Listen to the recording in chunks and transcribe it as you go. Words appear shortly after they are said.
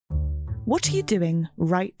What are you doing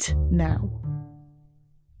right now?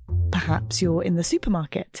 Perhaps you're in the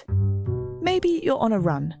supermarket. Maybe you're on a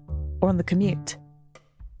run or on the commute.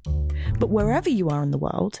 But wherever you are in the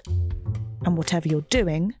world, and whatever you're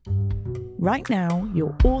doing, right now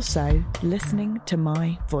you're also listening to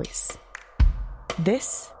my voice.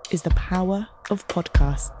 This is the power of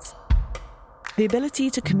podcasts. The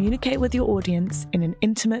ability to communicate with your audience in an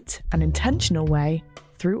intimate and intentional way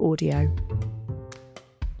through audio.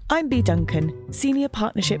 I'm Bea Duncan, Senior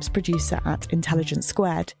Partnerships Producer at Intelligence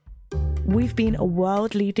Squared. We've been a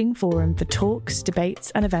world-leading forum for talks,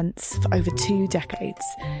 debates and events for over 2 decades.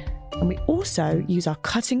 And we also use our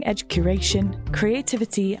cutting-edge curation,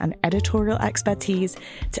 creativity and editorial expertise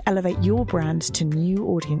to elevate your brand to new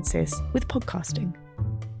audiences with podcasting.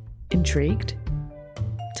 Intrigued?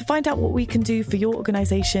 To find out what we can do for your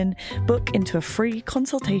organisation, book into a free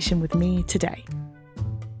consultation with me today.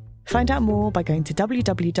 Find out more by going to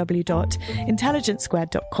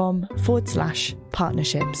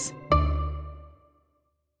www.intelligencesquared.com/partnerships.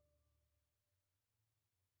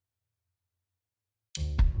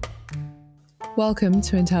 Welcome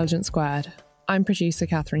to Intelligence Squared. I'm producer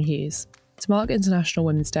Catherine Hughes. To mark International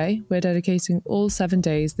Women's Day, we're dedicating all 7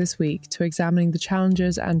 days this week to examining the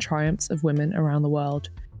challenges and triumphs of women around the world,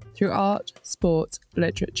 through art, sport,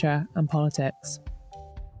 literature and politics.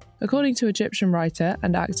 According to Egyptian writer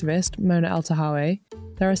and activist Mona Eltahawy,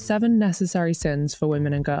 there are 7 necessary sins for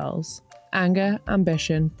women and girls: anger,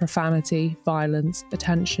 ambition, profanity, violence,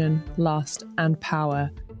 attention, lust and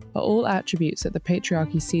power are all attributes that the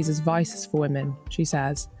patriarchy sees as vices for women, she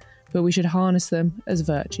says, but we should harness them as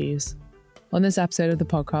virtues. On this episode of the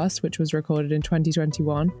podcast, which was recorded in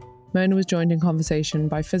 2021, Mona was joined in conversation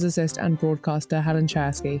by physicist and broadcaster Helen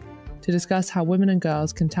Czerski to discuss how women and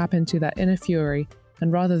girls can tap into their inner fury,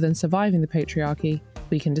 and rather than surviving the patriarchy,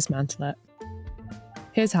 we can dismantle it.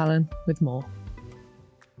 Here's Helen with more.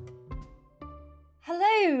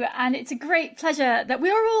 Hello, and it's a great pleasure that we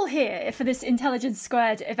are all here for this Intelligence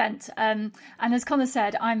Squared event. And as Connor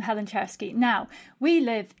said, I'm Helen Czerski. Now, we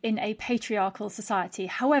live in a patriarchal society.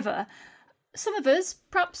 However, some of us,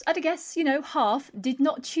 perhaps I'd guess, half, did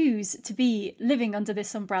not choose to be living under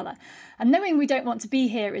this umbrella. And knowing we don't want to be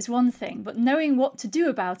here is one thing, but knowing what to do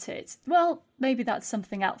about it, well, maybe that's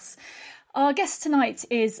something else. Our guest tonight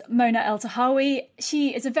is Mona Eltahawy.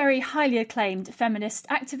 She is a very highly acclaimed feminist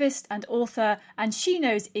activist and author, and she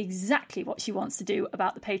knows exactly what she wants to do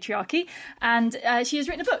about the patriarchy. And she has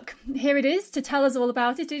written a book. Here it is to tell us all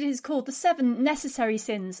about it. It is called The 7 Necessary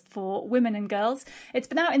Sins for Women and Girls. It's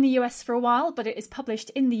been out in the US for a while, but it is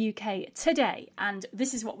published in the UK today. And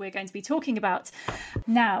this is what we're going to be talking about.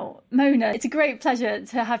 Now, Mona, it's a great pleasure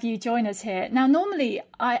to have you join us here. Now, normally,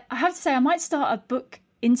 I have to say I might start a book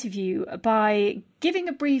interview by giving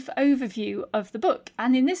a brief overview of the book,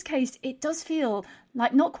 and in this case it does feel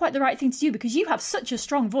like not quite the right thing to do because you have such a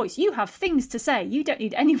strong voice, you have things to say, you don't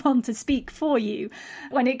need anyone to speak for you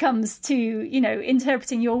when it comes to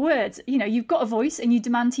interpreting your words. You've got a voice and you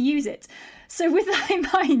demand to use it. So with that in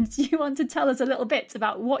mind, do you want to tell us a little bit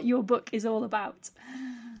about what your book is all about?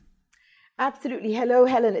 Absolutely. Hello,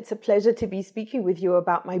 Helen. It's a pleasure to be speaking with you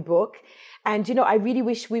about my book. And, I really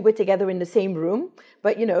wish we were together in the same room.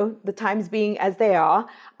 But, the times being as they are,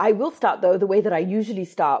 I will start, though, the way that I usually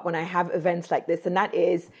start when I have events like this. And that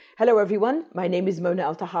is, hello, everyone. My name is Mona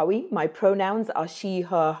Eltahawy. My pronouns are she,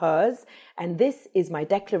 her, hers. And this is my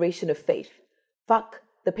declaration of faith. Fuck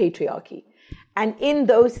the patriarchy. And in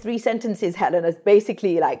those 3 sentences, Helen, is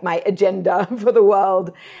basically like my agenda for the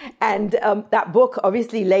world. And that book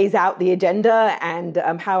obviously lays out the agenda and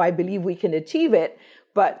how I believe we can achieve it.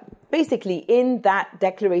 But basically, in that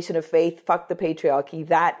declaration of faith, fuck the patriarchy,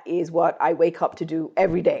 that is what I wake up to do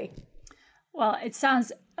every day. Well, it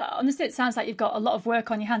sounds, honestly, it sounds like you've got a lot of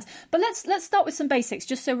work on your hands. But let's start with some basics,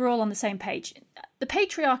 just so we're all on the same page. The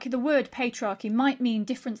patriarchy, the word patriarchy might mean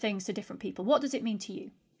different things to different people. What does it mean to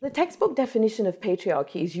you? The textbook definition of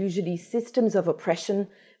patriarchy is usually systems of oppression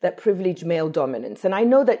that privilege male dominance. And I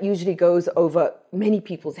know that usually goes over many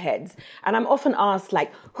people's heads. And I'm often asked,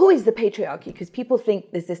 who is the patriarchy? Because people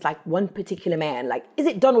think there's this one particular man. Is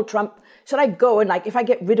it Donald Trump? Should I go and if I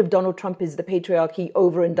get rid of Donald Trump, is the patriarchy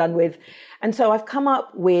over and done with? And so I've come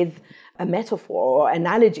up with a metaphor or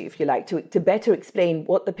analogy, if you like, to better explain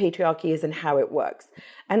what the patriarchy is and how it works.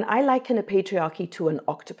 And I liken a patriarchy to an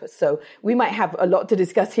octopus. So we might have a lot to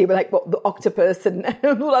discuss here, but like the octopus and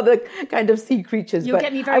all other kind of sea creatures. You'll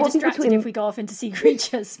get me very distracted if we go off into sea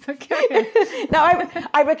creatures. Now,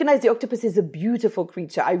 I recognize the octopus is a beautiful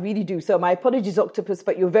creature. I really do. So my apologies, octopus,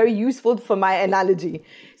 but you're very useful for my analogy.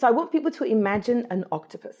 So I want people to imagine an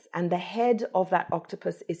octopus, and the head of that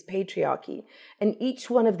octopus is patriarchy. And each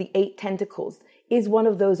one of the 8 tentacles is one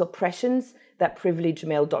of those oppressions that privilege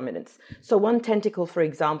male dominance. So one tentacle, for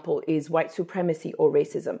example, is white supremacy or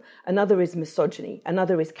racism. Another is misogyny.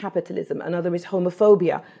 Another is capitalism. Another is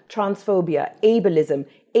homophobia, transphobia, ableism,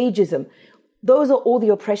 ageism. Those are all the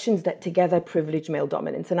oppressions that together privilege male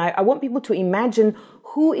dominance. And I want people to imagine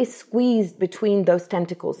who is squeezed between those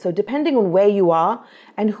tentacles. So depending on where you are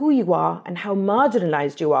and who you are and how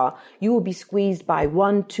marginalized you are, you will be squeezed by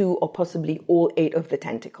 1, 2, or possibly all 8 of the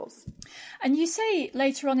tentacles. And you say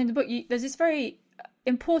later on in the book, there's this very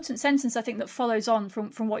important sentence, I think, that follows on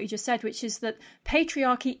from what you just said, which is that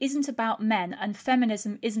patriarchy isn't about men and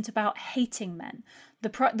feminism isn't about hating men.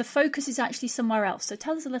 The focus is actually somewhere else. So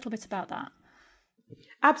tell us a little bit about that.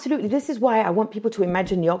 Absolutely. This is why I want people to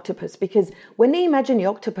imagine the octopus, because when they imagine the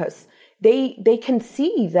octopus, they can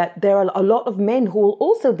see that there are a lot of men who will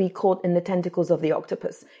also be caught in the tentacles of the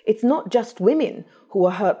octopus. It's not just women who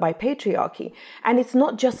are hurt by patriarchy, and it's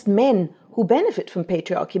not just men who benefit from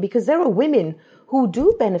patriarchy, because there are women who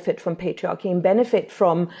do benefit from patriarchy and benefit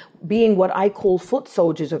from being what I call foot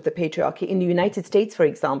soldiers of the patriarchy. In the United States, for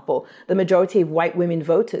example, the majority of white women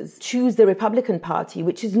voters choose the Republican Party,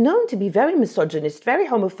 which is known to be very misogynist, very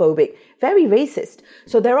homophobic, very racist.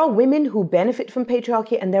 So there are women who benefit from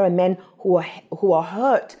patriarchy, and there are men who are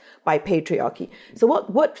hurt by patriarchy. So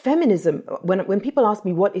what feminism, when people ask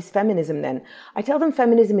me what is feminism, then I tell them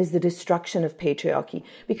feminism is the destruction of patriarchy.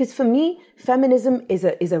 Because for me, feminism is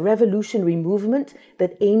a revolutionary movement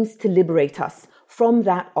that aims to liberate us from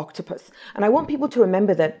that octopus. And I want people to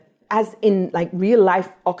remember that, as in like real life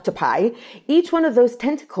octopi, each one of those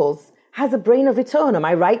tentacles has a brain of its own. Am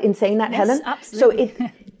I right in saying that, yes, Helen?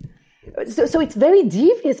 Absolutely. So it's very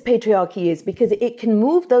devious, patriarchy is, because it can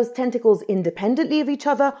move those tentacles independently of each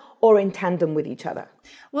other or in tandem with each other.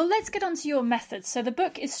 Well, let's get on to your methods. So the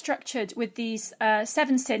book is structured with these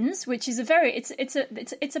 7 sins, which is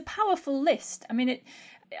it's a powerful list. I mean,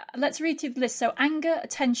 let's read through the list. So anger,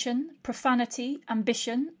 attention, profanity,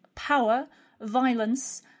 ambition, power,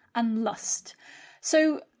 violence, and lust.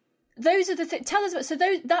 So those are the things. Tell us. So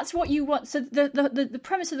that's what you want. So the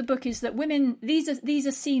premise of the book is that women, these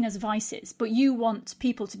are seen as vices, but you want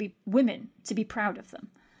people to be women, to be proud of them.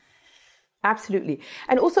 Absolutely.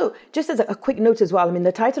 And also, just as a quick note as well, I mean,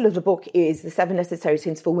 the title of the book is The 7 Necessary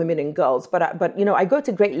Sins for Women and Girls. But you know, I go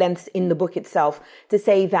to great lengths in the book itself to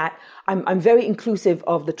say that I'm very inclusive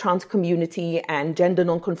of the trans community and gender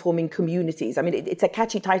non-conforming communities. I mean, it's a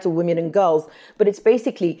catchy title, Women and Girls, but it's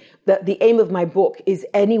basically the aim of my book is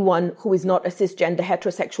anyone who is not a cisgender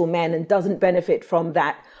heterosexual man and doesn't benefit from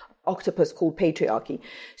that octopus called patriarchy.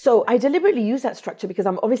 So I deliberately use that structure because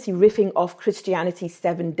I'm obviously riffing off Christianity's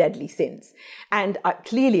 7 deadly sins. And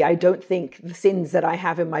clearly, I don't think the sins that I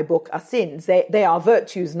have in my book are sins. They are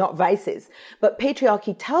virtues, not vices. But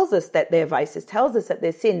patriarchy tells us that they're vices, tells us that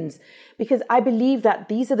they're sins, because I believe that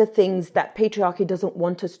these are the things that patriarchy doesn't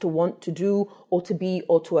want us to want to do or to be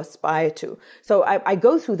or to aspire to. So I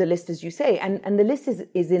go through the list, as you say, and the list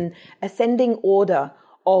is in ascending order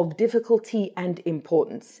of difficulty and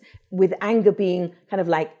importance, with anger being kind of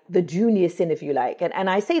like the junior sin, if you like.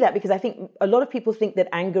 And I say that because I think a lot of people think that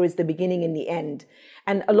anger is the beginning and the end.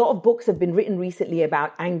 And a lot of books have been written recently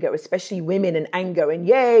about anger, especially women and anger, and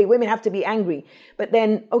yay, women have to be angry. But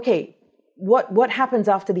then, okay, what happens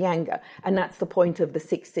after the anger? And that's the point of the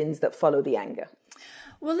 6 sins that follow the anger.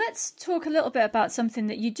 Well, let's talk a little bit about something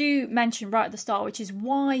that you do mention right at the start, which is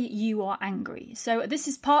why you are angry. So this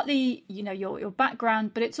is partly, you know, your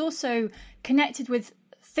background, but it's also connected with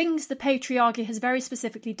things the patriarchy has very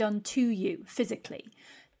specifically done to you physically.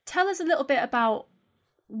 Tell us a little bit about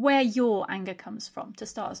where your anger comes from to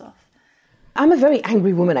start us off. I'm a very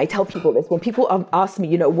angry woman. I tell people this. When people ask me,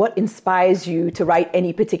 you know, what inspires you to write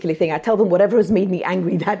any particular thing, I tell them whatever has made me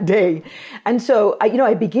angry that day. And so,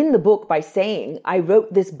 I begin the book by saying, I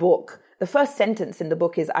wrote this book. The first sentence in the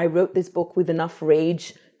book is, I wrote this book with enough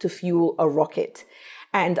rage to fuel a rocket.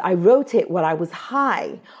 And I wrote it while I was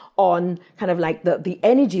high on kind of like the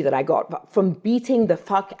energy that I got from beating the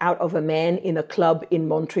fuck out of a man in a club in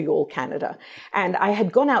Montreal, Canada. And I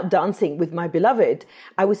had gone out dancing with my beloved.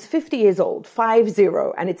 I was 50 years old, 50,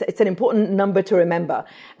 and it's an important number to remember.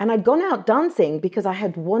 And I'd gone out dancing because I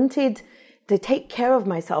had wanted to take care of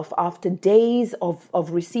myself after days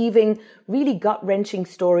of receiving really gut-wrenching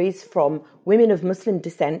stories from women of Muslim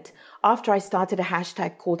descent after I started a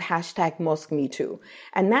hashtag called #MosqueMeToo.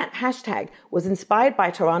 And that hashtag was inspired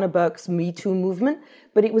by Tarana Burke's Me Too movement,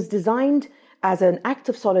 but it was designed as an act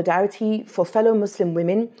of solidarity for fellow Muslim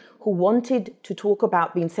women who wanted to talk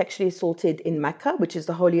about being sexually assaulted in Mecca, which is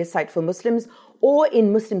the holiest site for Muslims, or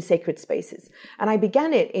in Muslim sacred spaces. And I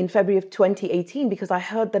began it in February of 2018 because I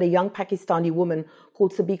heard that a young Pakistani woman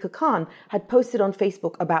called Sabika Khan had posted on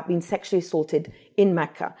Facebook about being sexually assaulted in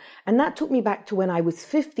Mecca. And that took me back to when I was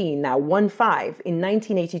 15, now 15, in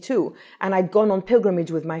 1982, and I'd gone on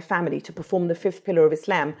pilgrimage with my family to perform the fifth pillar of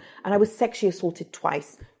Islam, and I was sexually assaulted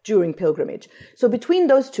twice during pilgrimage. So between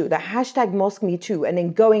those two, the #MosqueMeToo and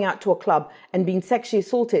then going out to a club and being sexually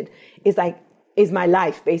assaulted is my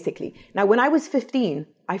life, basically. Now, when I was 15,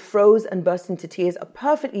 I froze and burst into tears, a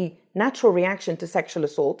perfectly natural reaction to sexual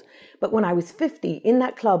assault. But when I was 50, in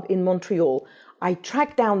that club in Montreal, I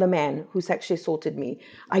tracked down the man who sexually assaulted me.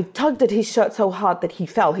 I tugged at his shirt so hard that he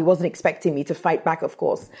fell. He wasn't expecting me to fight back, of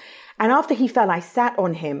course. And after he fell, I sat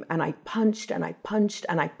on him and I punched and I punched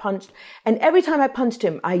and I punched. And every time I punched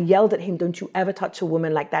him, I yelled at him, "Don't you ever touch a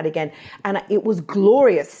woman like that again." And it was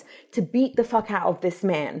glorious to beat the fuck out of this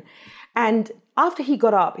man. And after he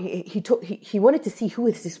got up, he wanted to see who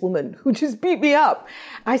is this woman who just beat me up.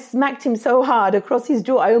 I smacked him so hard across his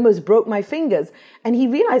jaw, I almost broke my fingers. And he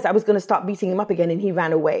realized I was going to start beating him up again, and he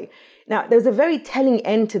ran away. Now, there's a very telling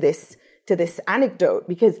end to this anecdote,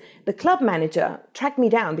 because the club manager tracked me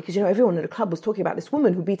down because, everyone in the club was talking about this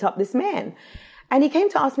woman who beat up this man. And he came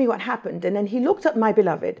to ask me what happened. And then he looked at my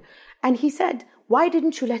beloved and he said, "Why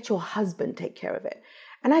didn't you let your husband take care of it?"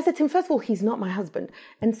 And I said to him, first of all, he's not my husband.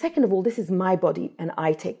 And second of all, this is my body and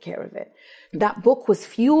I take care of it. That book was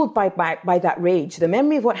fueled by that rage, the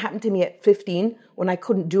memory of what happened to me at 15 when I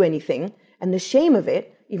couldn't do anything, and the shame of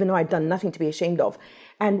it, even though I'd done nothing to be ashamed of,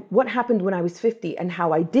 and what happened when I was 50 and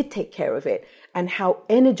how I did take care of it and how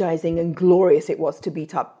energizing and glorious it was to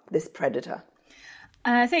beat up this predator.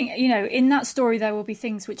 And I think, in that story, there will be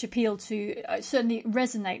things which appeal to, certainly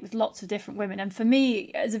resonate with lots of different women. And for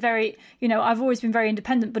me, as a very, I've always been very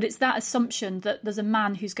independent, but it's that assumption that there's a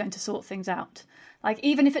man who's going to sort things out. Like,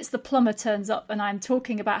 even if it's the plumber turns up and I'm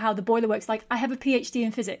talking about how the boiler works, like, I have a PhD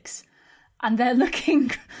in physics. And they're looking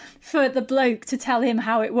for the bloke to tell him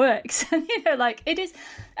how it works. And, it is.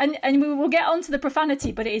 And we will get onto the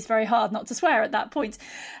profanity, but it is very hard not to swear at that point.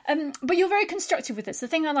 But you're very constructive with this. The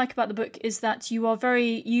thing I like about the book is that you are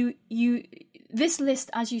very, this list,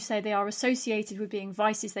 as you say, they are associated with being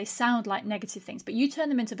vices. They sound like negative things, but you turn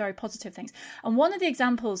them into very positive things. And one of the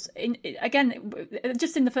examples,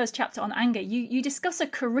 just in the first chapter on anger, you discuss a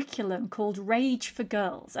curriculum called Rage for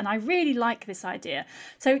Girls. And I really like this idea.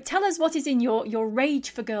 So tell us what is in your Rage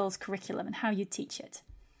for Girls curriculum and how you teach it.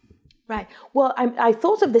 Right. Well, I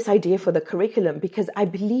thought of this idea for the curriculum because I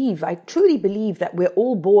truly believe that we're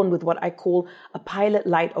all born with what I call a pilot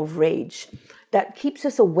light of rage that keeps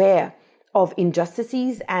us aware of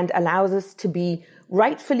injustices and allows us to be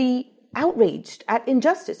rightfully outraged at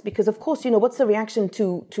injustice. Because, of course, what's the reaction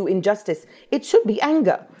to injustice? It should be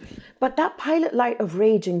anger. But that pilot light of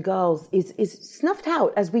rage in girls is snuffed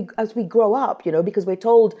out as we grow up, because we're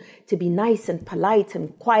told to be nice and polite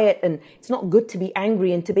and quiet, and it's not good to be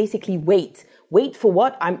angry and to basically wait. Wait for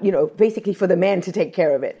what? Basically for the man to take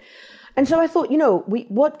care of it. And so I thought,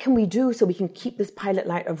 what can we do so we can keep this pilot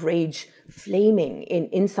light of rage flaming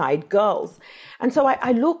inside girls? And so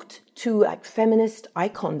I looked to feminist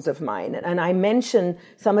icons of mine, and I mentioned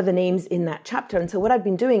some of the names in that chapter. And so what I've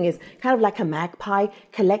been doing is kind of like a magpie,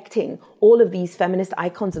 collecting all of these feminist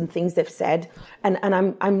icons and things they've said. And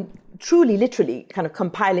I'm truly, literally kind of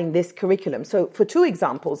compiling this curriculum. So for two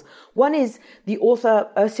examples, one is the author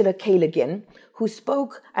Ursula K. Le Guin, who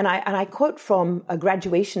spoke, and I quote from a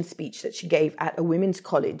graduation speech that she gave at a women's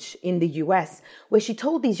college in the US, where she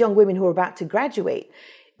told these young women who were about to graduate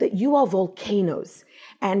that you are volcanoes.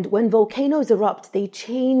 And when volcanoes erupt, they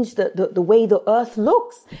change the way the earth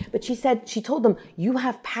looks. But she told them, you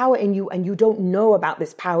have power in you and you don't know about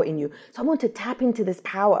this power in you. So I want to tap into this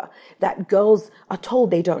power that girls are told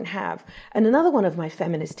they don't have. And another one of my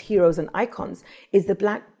feminist heroes and icons is the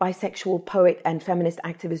Black bisexual poet and feminist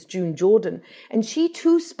activist June Jordan. And she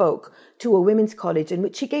too spoke to a women's college in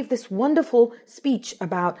which she gave this wonderful speech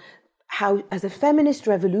about how, as a feminist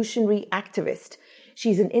revolutionary activist,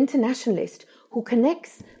 she's an internationalist who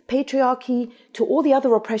connects patriarchy to all the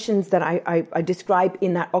other oppressions that I describe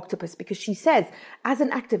in that octopus, because she says, as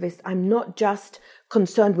an activist, I'm not just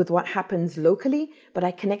concerned with what happens locally, but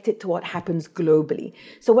I connect it to what happens globally.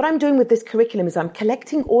 So what I'm doing with this curriculum is I'm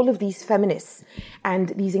collecting all of these feminists and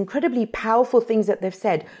these incredibly powerful things that they've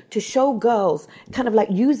said to show girls, kind of like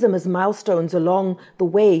use them as milestones along the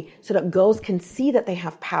way so that girls can see that they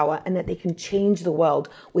have power and that they can change the world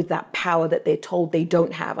with that power that they're told they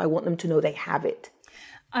don't have. I want them to know they have it.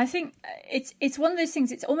 I think it's one of those things.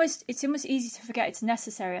 It's almost easy to forget it's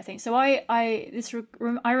necessary. I think so. I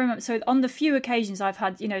remember. So on the few occasions I've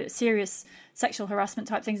had, serious sexual harassment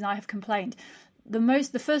type things, and I have complained.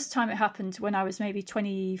 The first time it happened when I was maybe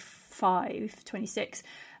 25, 26.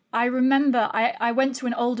 I remember I went to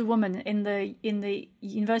an older woman in the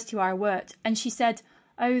university where I worked, and she said,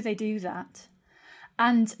 "Oh, they do that."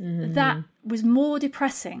 And that was more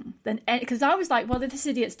depressing than, because I was like, well, this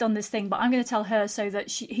idiot's done this thing, but I'm going to tell her so that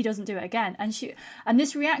he doesn't do it again. And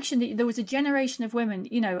this reaction that there was a generation of women,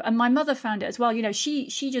 and my mother found it as well. She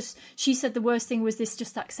said the worst thing was this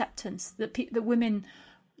just acceptance that that women,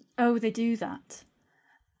 oh, they do that,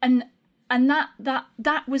 and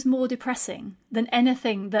that was more depressing than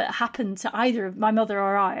anything that happened to either of my mother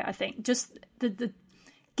or I think, just the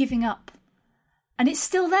giving up. And it's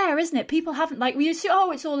still there, isn't it? People haven't, we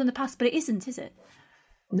assume, it's all in the past, but it isn't, is it?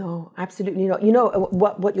 No, absolutely not.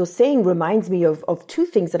 What you're saying reminds me of two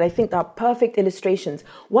things that I think are perfect illustrations.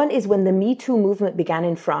 One is when the Me Too movement began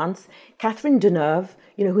in France, Catherine Deneuve,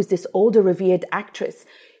 who's this older revered actress,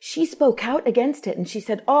 she spoke out against it and she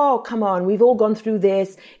said, oh, come on, we've all gone through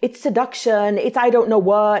this. It's seduction. It's I don't know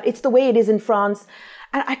what. It's the way it is in France.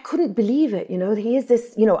 And I couldn't believe it. He is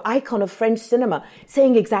this, icon of French cinema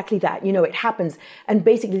saying exactly that, it happens. And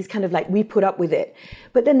basically it's kind of like, we put up with it.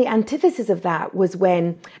 But then the antithesis of that was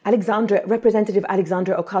when Representative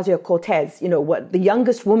Alexandria Ocasio-Cortez, the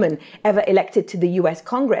youngest woman ever elected to the US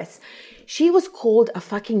Congress, she was called a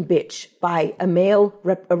fucking bitch by a male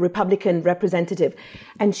Republican representative.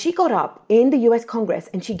 And she got up in the US Congress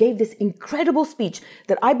and she gave this incredible speech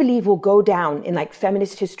that I believe will go down in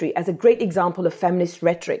feminist history as a great example of feminist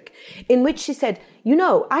rhetoric, in which she said,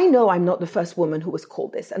 I know I'm not the first woman who was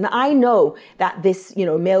called this. And I know that this,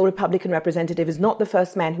 male Republican representative is not the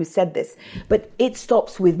first man who said this. But it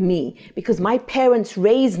stops with me because my parents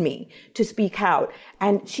raised me to speak out.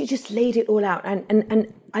 And she just laid it all out.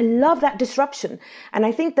 And I love that disruption. And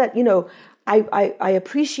I think that, I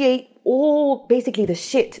appreciate all basically the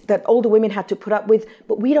shit that older women had to put up with,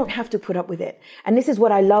 but we don't have to put up with it. And this is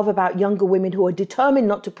what I love about younger women who are determined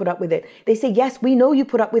not to put up with it. They say, yes, we know you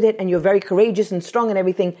put up with it and you're very courageous and strong and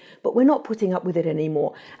everything, but we're not putting up with it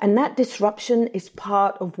anymore. And that disruption is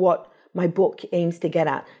part of what my book aims to get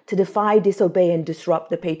at, to defy, disobey, and disrupt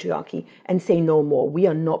the patriarchy and say no more. We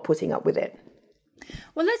are not putting up with it.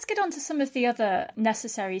 Well, let's get on to some of the other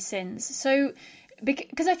necessary sins. So,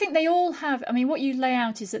 because I think they all have, what you lay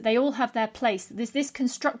out is that they all have their place. There's this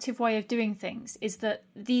constructive way of doing things is that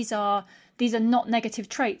these are not negative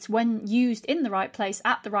traits when used in the right place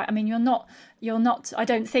at the right. You're not, I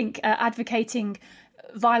don't think, advocating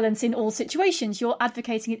violence in all situations. You're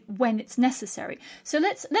advocating it when it's necessary. So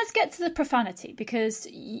let's get to the profanity, because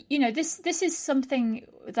this is something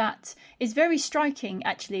that is very striking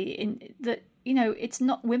actually, in that it's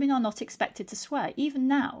not, women are not expected to swear even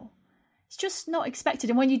now. It's just not expected.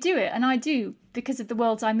 And when you do it, and I do because of the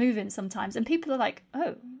worlds I move in sometimes, and people are like,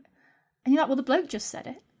 oh, and you're like, well, the bloke just said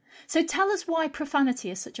it. So tell us why profanity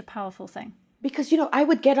is such a powerful thing. Because, I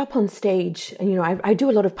would get up on stage and, I do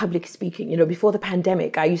a lot of public speaking. Before the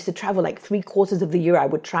pandemic, I used to travel 3/4 of the year I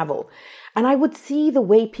would travel. And I would see the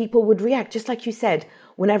way people would react, just like you said,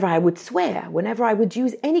 whenever I would swear, whenever I would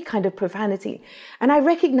use any kind of profanity. And I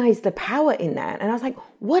recognized the power in that. And I was like,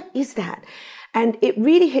 what is that? And it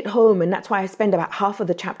really hit home, and that's why I spend about half of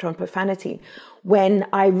the chapter on profanity, when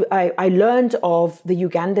I learned of the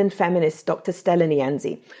Ugandan feminist Dr. Stella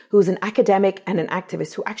Nyanzi, who's an academic and an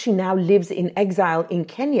activist who actually now lives in exile in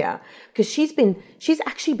Kenya, because she's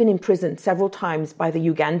actually been imprisoned several times by the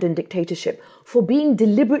Ugandan dictatorship for being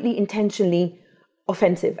deliberately, intentionally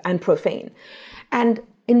offensive and profane. And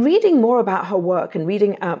in reading more about her work and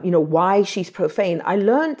reading, why she's profane, I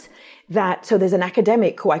learned that, so there's an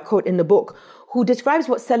academic who I quote in the book, who describes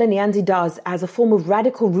what Stella Nyanzi does as a form of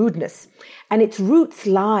radical rudeness. And its roots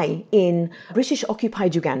lie in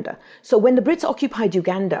British-occupied Uganda. So when the Brits occupied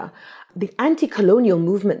Uganda, the anti-colonial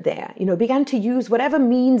movement there, began to use whatever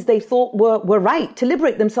means they thought were right to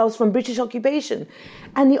liberate themselves from British occupation.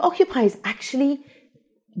 And the occupiers actually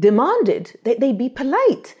demanded that they be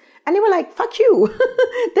polite And they were like, fuck you.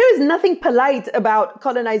 There is nothing polite about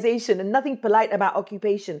colonization and nothing polite about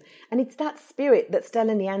occupation. And it's that spirit that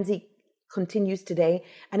Stella Nianzi continues today.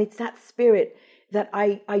 And it's that spirit that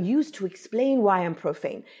I use to explain why I'm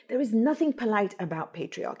profane. There is nothing polite about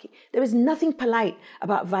patriarchy. There is nothing polite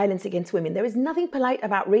about violence against women. There is nothing polite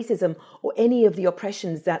about racism or any of the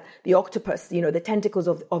oppressions that the octopus, the tentacles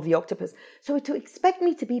of the octopus. So to expect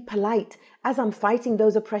me to be polite as I'm fighting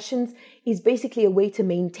those oppressions is basically a way to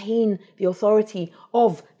maintain the authority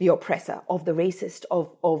of the oppressor, of the racist,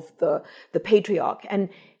 of the patriarch. And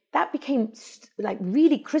that became like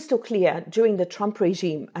really crystal clear during the Trump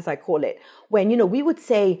regime, as I call it, when, we would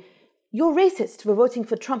say, you're racist for voting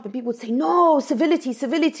for Trump. And people would say, no,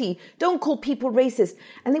 civility, don't call people racist.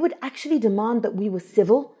 And they would actually demand that we were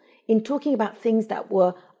civil in talking about things that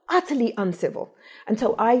were utterly uncivil. And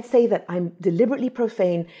so I say that I'm deliberately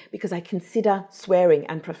profane because I consider swearing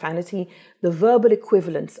and profanity the verbal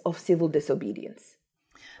equivalents of civil disobedience.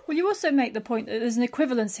 Well, you also make the point that there's an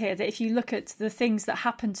equivalence here, that if you look at the things that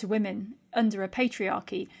happen to women under a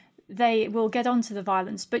patriarchy, they will get onto the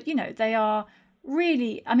violence. But, they are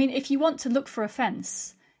really, if you want to look for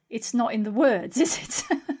offence, it's not in the words, is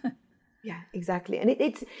it? Yeah, exactly. And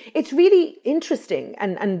it's really interesting.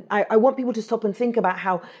 And I want people to stop and think about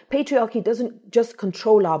how patriarchy doesn't just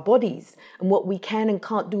control our bodies and what we can and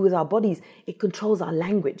can't do with our bodies. It controls our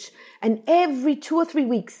language. And every 2 or 3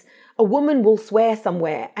 weeks, a woman will swear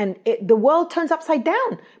somewhere and the world turns upside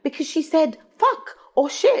down because she said fuck or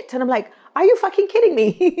shit. And I'm like, are you fucking kidding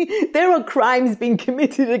me? There are crimes being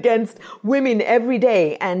committed against women every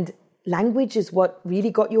day. And language is what really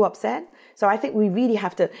got you upset. So I think we really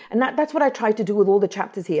have to, and that's what I try to do with all the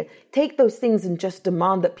chapters here. Take those things and just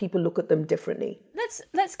demand that people look at them differently.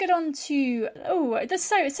 Let's get on to, there's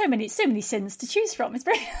so many sins to choose from. It's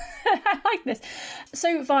very, I like this.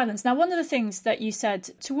 So violence. Now, one of the things that you said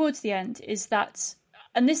towards the end is that,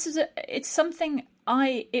 and this is it's something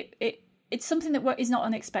it's something that is not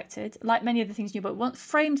unexpected. Like many of the things in your book,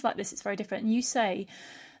 framed like this, it's very different. And you say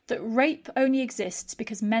that rape only exists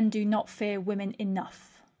because men do not fear women enough.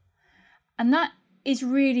 And that is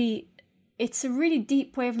it's a really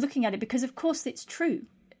deep way of looking at it, because of course it's true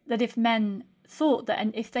that if men thought that,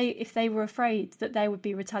 and if they were afraid that there would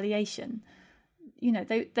be retaliation,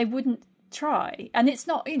 they wouldn't try. And it's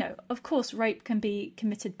not, of course rape can be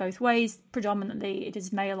committed both ways. Predominantly it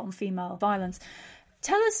is male on female violence.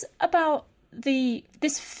 Tell us about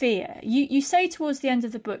this fear. You say towards the end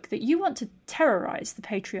of the book that you want to terrorize the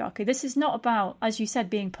patriarchy. This is not about, as you said,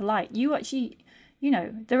 being polite. You actually,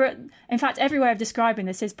 there are, in fact, every way of describing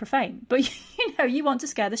this is profane, but you want to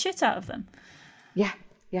scare the shit out of them. Yeah,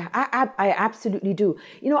 I absolutely do.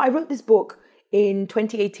 I wrote this book in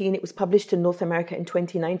 2018. It was published in North America in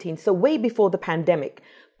 2019, so way before the pandemic.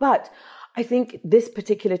 But I think this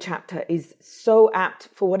particular chapter is so apt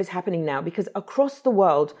for what is happening now, because across the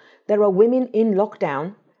world, there are women in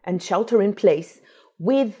lockdown and shelter in place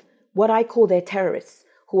with what I call their terrorists,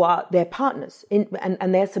 who are their partners, and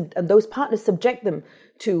those partners subject them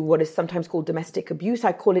to what is sometimes called domestic abuse.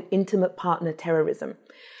 I call it intimate partner terrorism.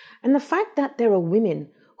 And the fact that there are women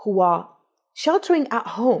who are sheltering at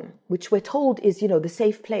home, which we're told is, the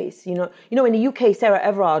safe place. In the UK, Sarah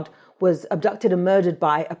Everard was abducted and murdered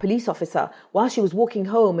by a police officer while she was walking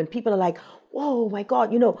home, and people are like, whoa, my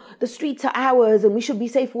God, the streets are ours and we should be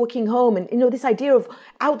safe walking home. And, this idea of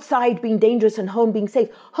outside being dangerous and home being safe.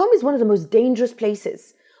 Home is one of the most dangerous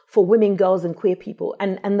places for women, girls, and queer people.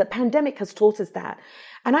 And the pandemic has taught us that.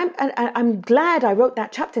 And I'm glad I wrote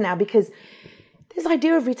that chapter now, because this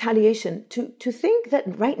idea of retaliation, to think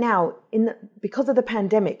that right now, because of the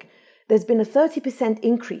pandemic, there's been a 30%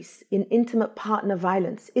 increase in intimate partner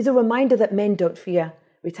violence is a reminder that men don't fear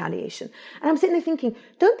retaliation. And I'm sitting there thinking,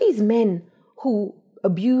 don't these men who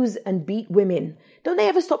abuse and beat women, don't they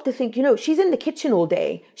ever stop to think, she's in the kitchen all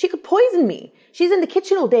day. She could poison me. She's in the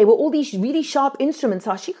kitchen all day where all these really sharp instruments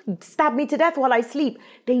are. She could stab me to death while I sleep.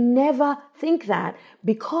 They never think that,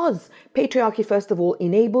 because patriarchy, first of all,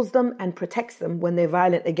 enables them and protects them when they're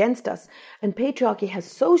violent against us. And patriarchy has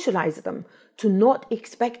socialized them to not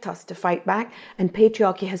expect us to fight back. And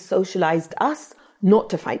patriarchy has socialized us not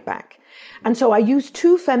to fight back. And so I use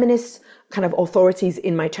two feminist kind of authorities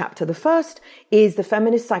in my chapter. The first is the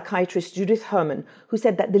feminist psychiatrist Judith Herman, who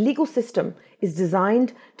said that the legal system is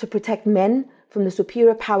designed to protect men from the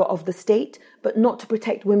superior power of the state, but not to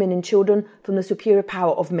protect women and children from the superior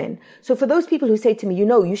power of men. So for those people who say to me,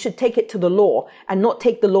 you should take it to the law and not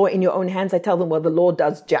take the law in your own hands, I tell them, well, the law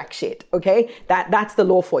does jack shit, okay? That's the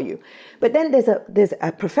law for you. But then there's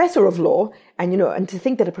a professor of law, and to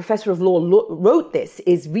think that a professor of law wrote this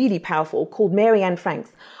is really powerful, called Mary Anne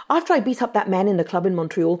Franks. After I beat up that man in the club in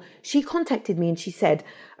Montreal, she contacted me and she said,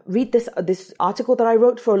 read this article that I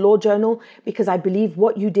wrote for a law journal, because I believe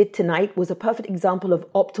what you did tonight was a perfect example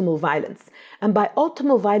of optimal violence. And by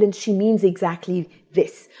optimal violence, she means exactly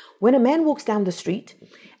this. When a man walks down the street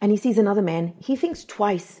and he sees another man, he thinks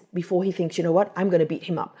twice before he thinks, I'm going to beat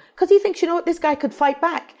him up. Because he thinks, this guy could fight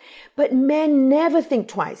back. But men never think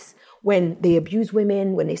twice when they abuse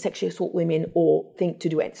women, when they sexually assault women, or think to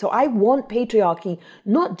do it. So I want patriarchy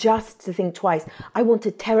not just to think twice. I want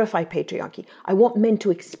to terrify patriarchy. I want men to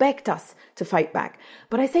expect us to fight back.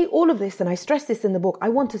 But I say all of this, and I stress this in the book, I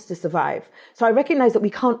want us to survive. So I recognize that we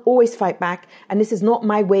can't always fight back, and this is not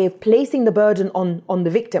my way of placing the burden on the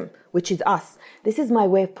victim, which is us. This is my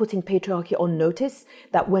way of putting patriarchy on notice,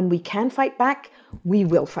 that when we can fight back, we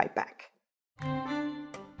will fight back.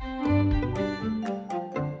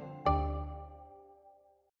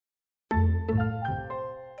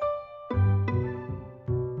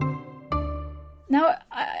 Now,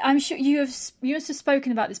 I'm sure you must have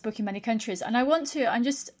spoken about this book in many countries, and I'm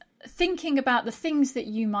just thinking about the things that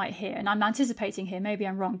you might hear, and I'm anticipating here, maybe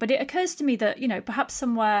I'm wrong, but it occurs to me that, perhaps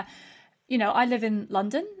somewhere, I live in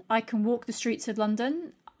London, I can walk the streets of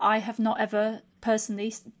London, I have not ever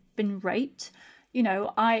personally been raped,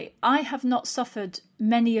 I have not suffered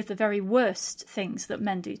many of the very worst things that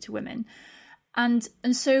men do to women. And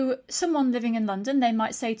so someone living in London, they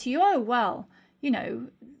might say to you, oh, well,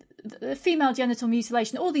 the female genital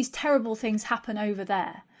mutilation, all these terrible things happen over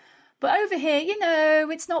there. But over here,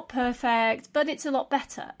 it's not perfect, but it's a lot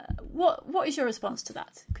better. What is your response to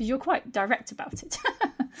that? Because you're quite direct about it.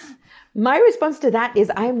 My response to that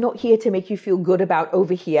is, I am not here to make you feel good about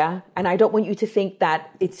over here. And I don't want you to think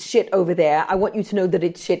that it's shit over there. I want you to know that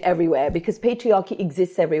it's shit everywhere, because patriarchy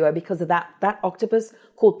exists everywhere, because of that octopus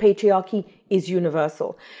called patriarchy is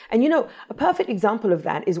universal. And a perfect example of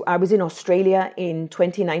that is I was in Australia in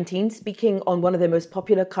 2019 speaking on one of the most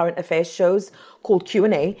popular current affairs shows called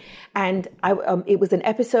Q&A. And it was an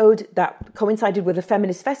episode that coincided with a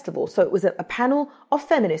feminist festival. So it was a panel of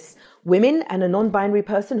feminists, women and a non-binary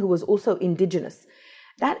person who was also Indigenous.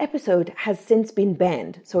 That episode has since been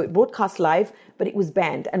banned. So it broadcast live, but it was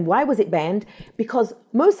banned. And why was it banned? Because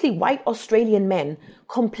mostly white Australian men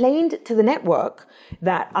complained to the network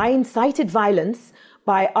that I incited violence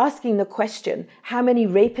by asking the question, how many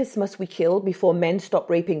rapists must we kill before men stop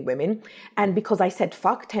raping women? And because I said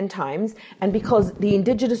fuck 10 times, and because the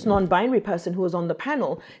Indigenous non-binary person who was on the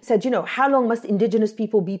panel said, how long must Indigenous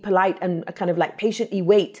people be polite and kind of like patiently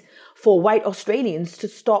wait for white Australians to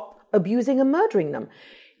stop abusing and murdering them?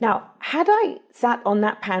 Now, had I sat on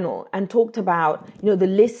that panel and talked about, the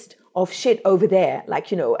list of shit over there,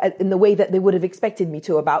 like, in the way that they would have expected me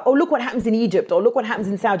to, about, oh, look what happens in Egypt, or look what happens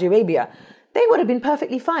in Saudi Arabia, they would have been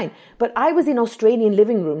perfectly fine. But I was in Australian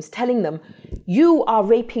living rooms telling them, you are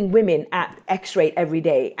raping women at X rate every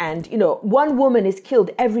day. And, one woman is killed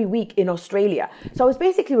every week in Australia. So I was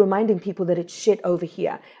basically reminding people that it's shit over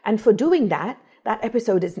here. And for doing that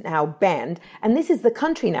episode is now banned. And this is the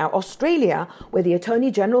country now, Australia, where the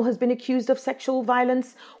Attorney General has been accused of sexual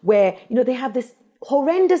violence, where, they have this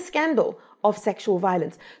horrendous scandal of sexual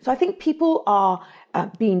violence. So I think people are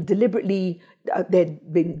being deliberately, they're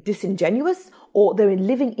being disingenuous, or they're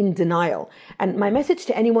living in denial. And my message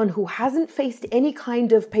to anyone who hasn't faced any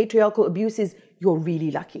kind of patriarchal abuse is, you're really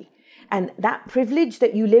lucky. And that privilege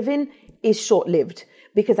that you live in is short-lived.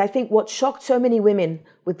 Because I think what shocked so many women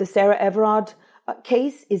with the Sarah Everard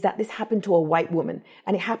case is that this happened to a white woman,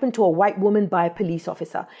 and it happened to a white woman by a police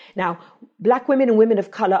officer. Now, black women and women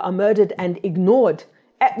of color are murdered and ignored,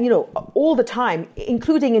 all the time,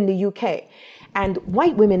 including in the UK. And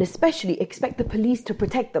white women especially expect the police to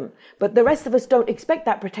protect them. But the rest of us don't expect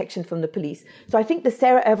that protection from the police. So I think the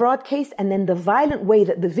Sarah Everard case, and then the violent way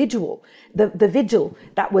that the vigil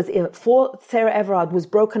that was for Sarah Everard was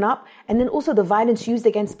broken up, and then also the violence used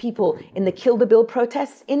against people in the Kill the Bill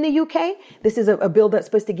protests in the UK. This is a bill that's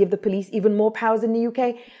supposed to give the police even more powers in the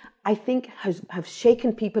UK. I think have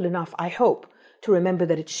shaken people enough, I hope, to remember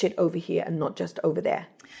that it's shit over here and not just over there.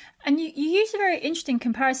 And you use a very interesting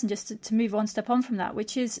comparison, just to move one step on from that,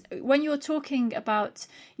 which is when you're talking about,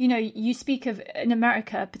 you speak of, in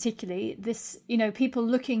America particularly, this, people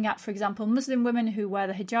looking at, for example, Muslim women who wear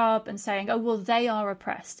the hijab and saying, oh, well, they are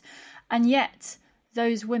oppressed. And yet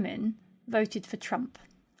those women voted for Trump.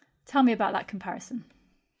 Tell me about that comparison.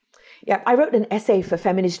 Yeah, I wrote an essay for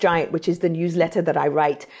Feminist Giant, which is the newsletter that I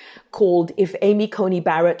write, called If Amy Coney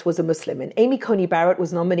Barrett Was a Muslim. And Amy Coney Barrett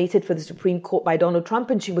was nominated for the Supreme Court by Donald Trump,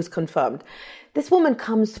 and she was confirmed. This woman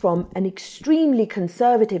comes from an extremely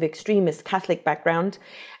conservative, extremist Catholic background.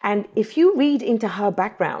 And if you read into her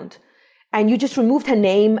background and you just removed her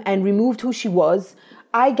name and removed who she was,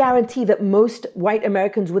 I guarantee that most white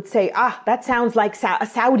Americans would say, that sounds like a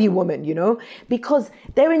Saudi woman, because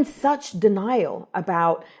they're in such denial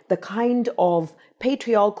about the kind of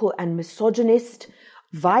patriarchal and misogynist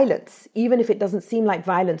violence, even if it doesn't seem like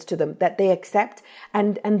violence to them, that they accept,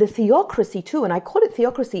 and the theocracy too. And I call it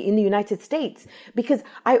theocracy in the United States because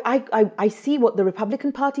I see what the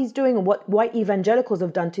Republican Party is doing and what white evangelicals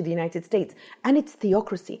have done to the United States. And it's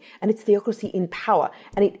theocracy, and it's theocracy in power.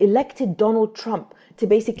 And it elected Donald Trump to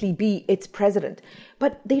basically be its president.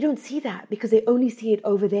 But they don't see that because they only see it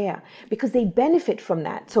over there, because they benefit from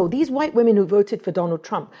that. So these white women who voted for Donald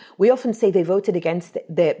Trump, we often say they voted against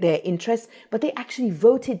their interests, but they actually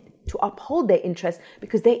voted to uphold their interests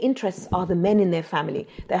because their interests are the men in their family,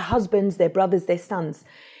 their husbands, their brothers, their sons.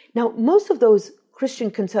 Now, most of those Christian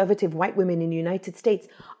conservative white women in the United States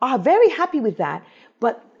are very happy with that,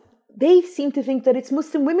 but they seem to think that it's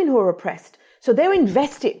Muslim women who are oppressed. So they're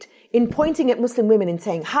invested in pointing at Muslim women and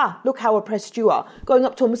saying, look how oppressed you are. Going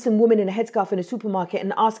up to a Muslim woman in a headscarf in a supermarket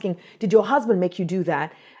and asking, did your husband make you do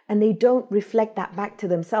that? And they don't reflect that back to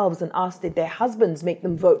themselves and ask, did their husbands make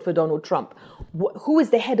them vote for Donald Trump? Who is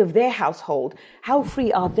the head of their household? How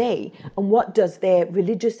free are they? And what does their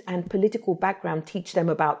religious and political background teach them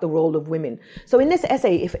about the role of women? So in this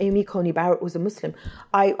essay, If Amy Coney Barrett Was a Muslim,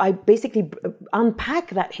 I basically unpack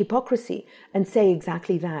that hypocrisy and say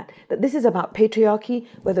exactly that this is about patriarchy,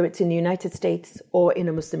 whether it's in the United States or in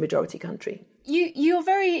a Muslim majority country. You're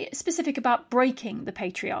very specific about breaking the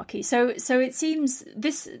patriarchy. So it seems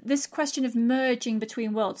this question of merging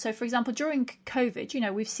between worlds. So, for example, during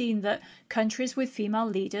COVID, we've seen that countries with female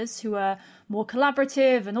leaders who are more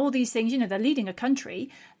collaborative and all these things, they're leading a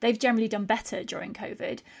country. They've generally done better during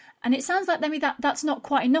COVID. And it sounds like maybe that's not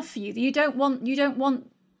quite enough for you. You don't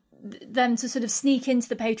want them to sort of sneak into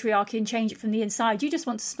the patriarchy and change it from the inside. You just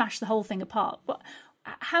want to smash the whole thing apart.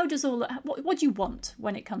 How does what do you want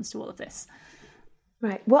when it comes to all of this?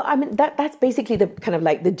 Right. Well, I mean, that's basically the kind of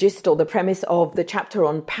like the gist or the premise of the chapter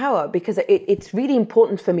on power, because it's really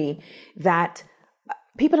important for me that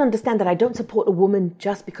people understand that I don't support a woman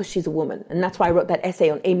just because she's a woman. And that's why I wrote that essay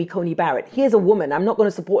on Amy Coney Barrett. Here's a woman. I'm not going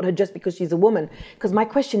to support her just because she's a woman, because my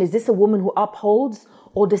question is this a woman who upholds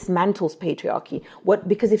or dismantles patriarchy?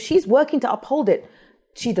 Because if she's working to uphold it,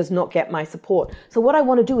 she does not get my support. So what I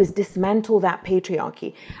want to do is dismantle that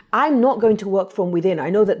patriarchy. I'm not going to work from within. I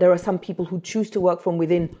know that there are some people who choose to work from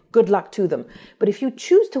within. Good luck to them. But if you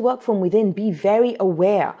choose to work from within, be very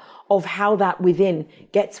aware of how that within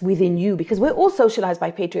gets within you, because we're all socialized by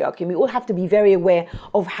patriarchy, and we all have to be very aware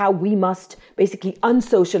of how we must basically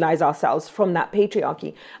unsocialize ourselves from that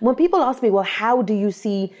patriarchy. And when people ask me, well, how do you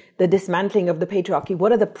see the dismantling of the patriarchy?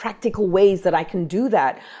 What are the practical ways that I can do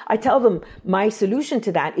that? I tell them my solution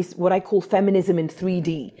to that is what I call feminism in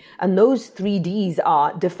 3D. And those 3Ds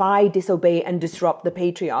are defy, disobey, and disrupt the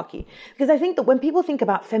patriarchy. Because I think that when people think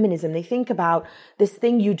about feminism, they think about this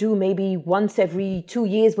thing you do maybe once every 2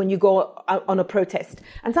 years when you go on a protest.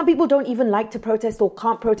 And some people don't even like to protest or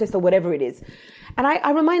can't protest or whatever it is. And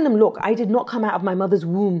I remind them, look, I did not come out of my mother's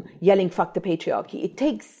womb yelling, fuck the patriarchy. It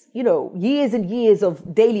takes, years and years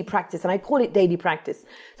of daily practice. And I call it daily practice.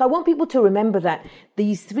 So I want people to remember that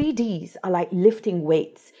these 3Ds are like lifting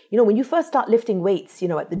weights. When you first start lifting weights,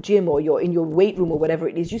 at the gym or you're in your weight room or whatever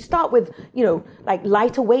it is, you start with, like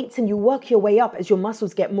lighter weights and you work your way up as your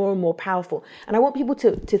muscles get more and more powerful. And I want people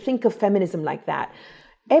to think of feminism like that.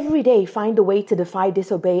 Every day, find a way to defy,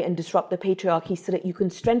 disobey, and disrupt the patriarchy so that you can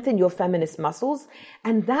strengthen your feminist muscles.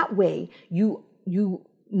 And that way, you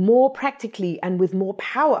more practically and with more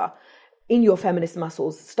power in your feminist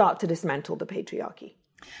muscles start to dismantle the patriarchy.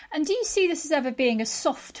 And do you see this as ever being a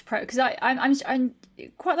soft because I'm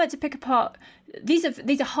quite like to pick apart these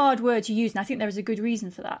are hard words you use, and I think there is a good reason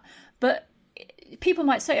for that. But people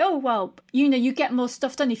might say, oh well, you get more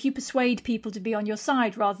stuff done if you persuade people to be on your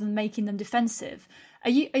side rather than making them defensive. Are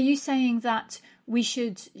you saying that we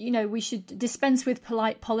should dispense with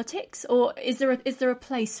polite politics, or is there a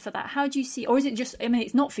place for that? How do you see, or is it just? I mean,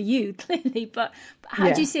 it's not for you clearly, but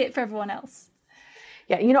how do you see it for everyone else?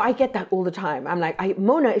 Yeah, I get that all the time. I'm like,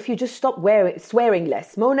 Mona, if you just stop swearing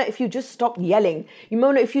less. Mona, if you just stop yelling.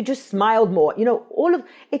 Mona, if you just smiled more.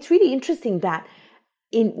 It's really interesting that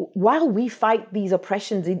while we fight these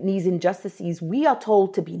oppressions, these injustices, we are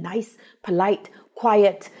told to be nice, polite,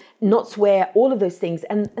 quiet, not swear, all of those things.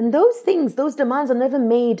 And those things, those demands are never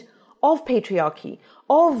made of patriarchy,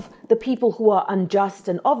 of the people who are unjust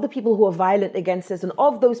and of the people who are violent against us and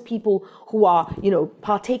of those people who are,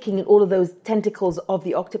 partaking in all of those tentacles of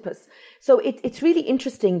the octopus. So it's really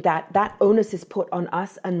interesting that that onus is put on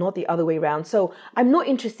us and not the other way around. So I'm not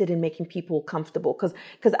interested in making people comfortable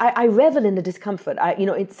because I revel in the discomfort.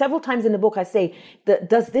 It's several times in the book I say that,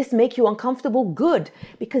 does this make you uncomfortable? Good.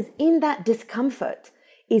 Because in that discomfort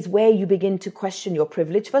is where you begin to question your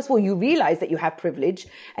privilege. First of all, you realize that you have privilege,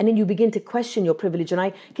 and then you begin to question your privilege. And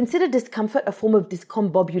I consider discomfort a form of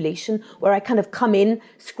discombobulation, where I kind of come in,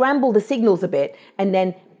 scramble the signals a bit, and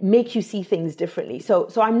then make you see things differently. So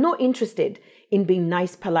I'm not interested in being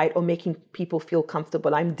nice, polite, or making people feel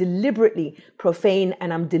comfortable. I'm deliberately profane,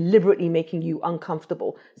 and I'm deliberately making you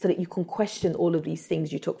uncomfortable so that you can question all of these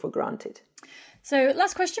things you took for granted. So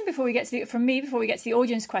last question before we get to the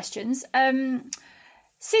audience questions.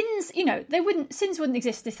 Sins, sins wouldn't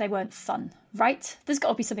exist if they weren't fun, right? There's got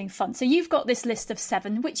to be something fun. So you've got this list of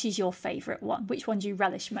 7. Which is your favourite one? Which one do you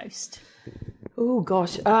relish most? Oh,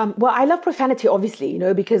 gosh. Well, I love profanity, obviously,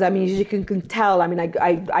 because, as you can tell,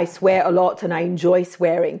 I swear a lot and I enjoy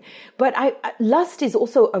swearing. But lust is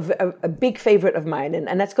also a big favourite of mine.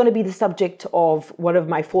 And that's going to be the subject of one of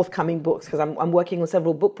my forthcoming books, because I'm working on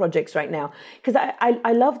several book projects right now. Because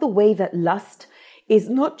I love the way that lust is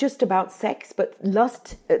not just about sex, but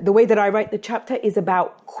lust, the way that I write the chapter, is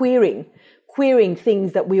about queering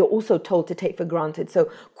things that we are also told to take for granted. So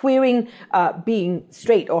queering being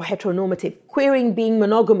straight or heteronormative, queering being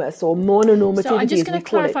monogamous or mononormativity. So I'm just going to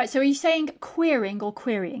clarify. So are you saying queering or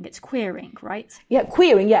querying? It's queering, right? Yeah,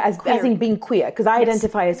 queering. Yeah, as in being queer, because I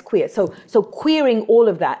identify as queer. So queering all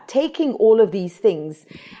of that, taking all of these things,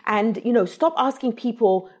 and stop asking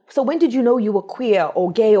people, so when did you know you were queer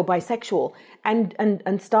or gay or bisexual?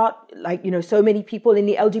 And start, so many people in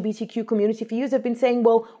the LGBTQ community for years have been saying,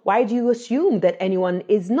 well, why do you assume that anyone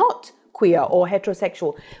is not queer or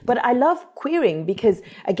heterosexual? But I love queering because,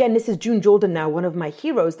 again, this is June Jordan now, one of my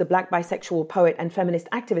heroes, the Black bisexual poet and feminist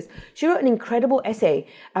activist. She wrote an incredible essay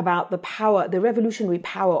about the revolutionary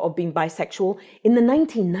power of being bisexual in the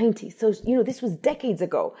 1990s. So, this was decades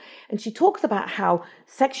ago. And she talks about how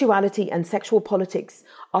sexuality and sexual politics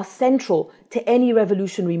are central to any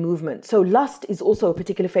revolutionary movement. So lust is also a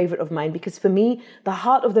particular favorite of mine because for me, the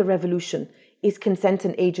heart of the revolution is consent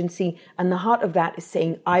and agency. And the heart of that is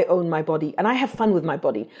saying, I own my body and I have fun with my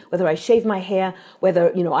body. Whether I shave my hair,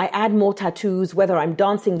 whether, I add more tattoos, whether I'm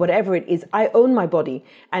dancing, whatever it is, I own my body.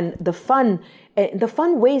 And the fun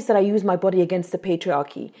ways that I use my body against the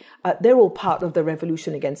patriarchy, they're all part of the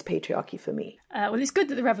revolution against patriarchy for me. Well, it's good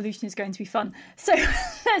that the revolution is going to be fun. So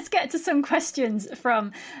let's get to some questions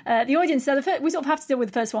from the audience. So we sort of have to deal with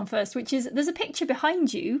the first one first, which is there's a picture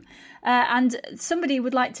behind you and somebody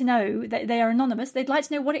would like to know, that they are anonymous, they'd like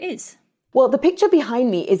to know what it is. Well, the picture behind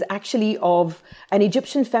me is actually of an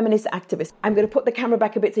Egyptian feminist activist. I'm going to put the camera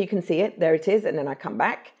back a bit so you can see it. There it is. And then I come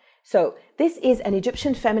back. So this is an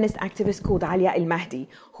Egyptian feminist activist called Alia El-Mahdi,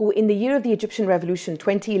 who in the year of the Egyptian Revolution,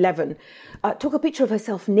 2011, took a picture of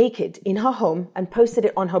herself naked in her home and posted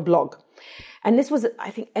it on her blog. And this was,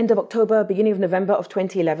 I think, end of October, beginning of November of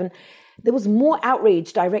 2011. There was more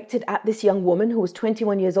outrage directed at this young woman who was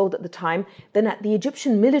 21 years old at the time than at the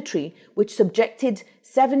Egyptian military, which subjected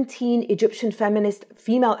 17 Egyptian feminist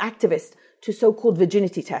female activists to so-called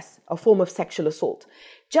virginity tests, a form of sexual assault,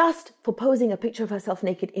 just for posing a picture of herself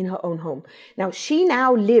naked in her own home. Now, she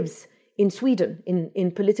now lives in Sweden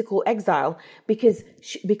in political exile because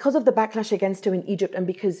of the backlash against her in Egypt and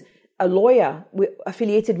because a lawyer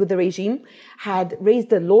affiliated with the regime had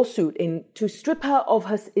raised a lawsuit to strip her of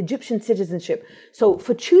her Egyptian citizenship. So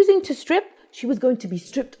for choosing to strip, she was going to be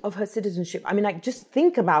stripped of her citizenship. Just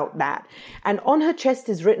think about that. And on her chest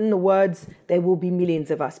is written the words, there will be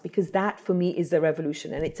millions of us, because that for me is the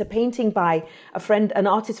revolution. And it's a painting by an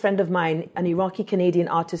artist friend of mine, an Iraqi-Canadian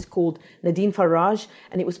artist called Nadine Faraj.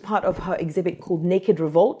 And it was part of her exhibit called Naked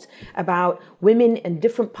Revolt, about women in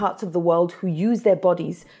different parts of the world who use their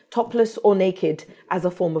bodies, topless or naked, as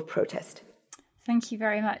a form of protest. Thank you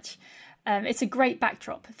very much. It's a great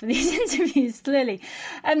backdrop for these interviews, clearly.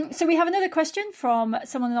 So we have another question from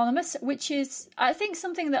someone anonymous, which is, I think,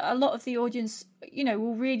 something that a lot of the audience,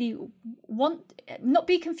 will really not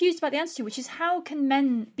be confused about the answer to, which is how can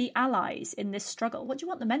men be allies in this struggle? What do you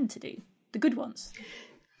want the men to do? The good ones?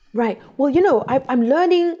 Right. Well, I'm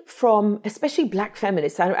learning from especially Black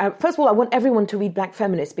feminists. First of all, I want everyone to read Black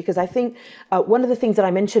feminists because I think one of the things that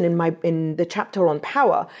I mentioned in the chapter on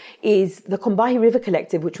power is the Combahee River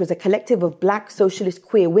Collective, which was a collective of Black socialist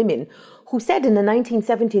queer women who said in the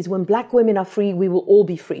 1970s, when Black women are free, we will all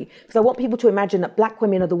be free. Because I want people to imagine that Black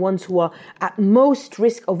women are the ones who are at most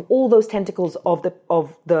risk of all those tentacles of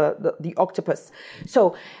the octopus.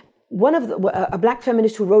 So a Black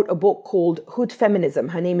feminist who wrote a book called Hood Feminism,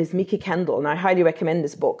 her name is Miki Kendall, and I highly recommend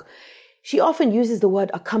this book. She often uses the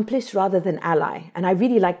word accomplice rather than ally. And I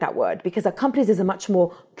really like that word because accomplice is a much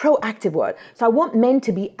more proactive word. So I want men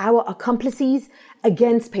to be our accomplices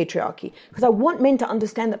against patriarchy because I want men to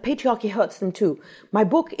understand that patriarchy hurts them too. My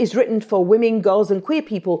book is written for women, girls, and queer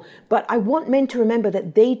people, but I want men to remember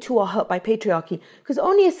that they too are hurt by patriarchy because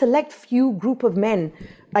only a select few group of men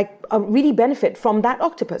really benefit from that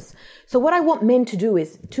octopus. So what I want men to do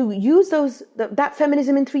is to use that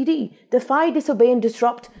feminism in 3D, defy, disobey, and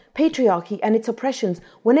disrupt patriarchy and its oppressions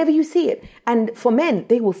whenever you see it. And for men,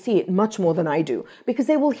 they will see it much more than I do because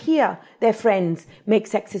they will hear their friends make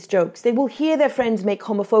sexist jokes. They will hear their friends make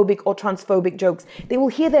homophobic or transphobic jokes. They will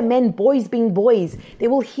hear their men, boys being boys. They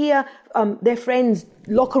will hear their friends'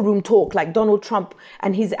 locker room talk like Donald Trump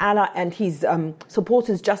and his ally and his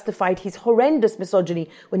supporters justified his horrendous misogyny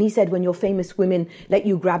when he said, when your famous women let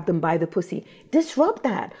you grab them by the pussy. Disrupt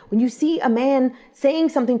that. When you see a man saying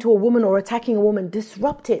something to a woman or attacking a woman,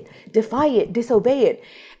 disrupt it, defy it, disobey it.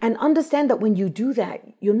 And understand that when you do that,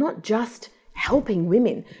 you're not just helping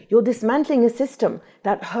women. You're dismantling a system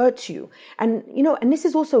that hurts you. And, and this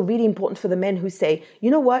is also really important for the men who say,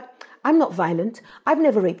 you know what? I'm not violent. I've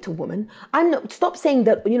never raped a woman. Stop saying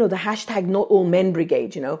that, the hashtag not all men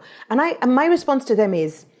brigade, And my response to them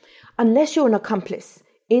is, unless you're an accomplice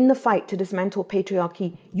in the fight to dismantle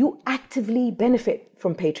patriarchy, you actively benefit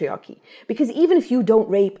from patriarchy. Because even if you don't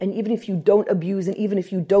rape and even if you don't abuse and even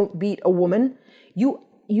if you don't beat a woman, you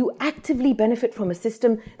actively benefit from a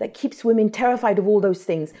system that keeps women terrified of all those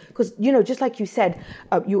things. Because, just like you said,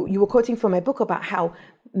 you were quoting from my book about how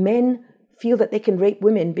men feel that they can rape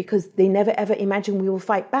women because they never ever imagine we will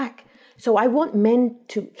fight back. So I want men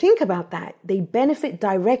to think about that. They benefit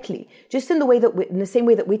directly, just in the same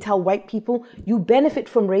way that we tell white people, you benefit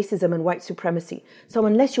from racism and white supremacy. So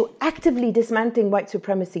unless you're actively dismantling white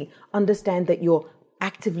supremacy, understand that you're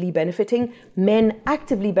actively benefiting. Men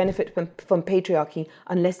actively benefit from patriarchy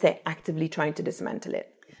unless they're actively trying to dismantle it.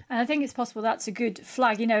 And I think it's possible that's a good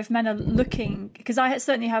flag, if men are looking, because I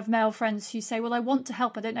certainly have male friends who say, well, I want to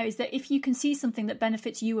help. I don't know, is that if you can see something that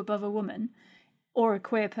benefits you above a woman or a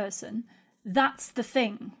queer person, that's the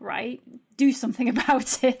thing, right? Do something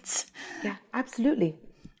about it. Yeah, absolutely.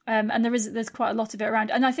 And there's quite a lot of it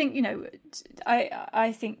around. And I think,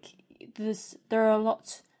 I think there are a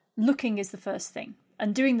lot. Looking is the first thing.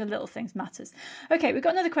 And doing the little things matters. Okay, we've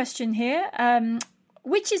got another question here,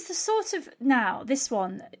 which is the sort of... Now, this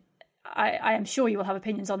one, I am sure you will have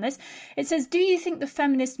opinions on this. It says, do you think the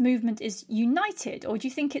feminist movement is united, or do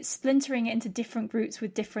you think it's splintering it into different groups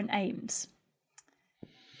with different aims?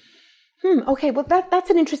 Okay, well, that's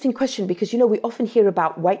an interesting question because, we often hear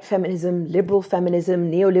about white feminism, liberal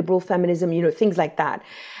feminism, neoliberal feminism, things like that.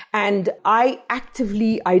 And I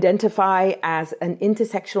actively identify as an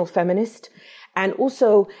intersectional feminist. And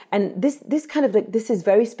also, this is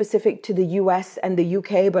very specific to the US and the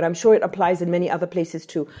UK, but I'm sure it applies in many other places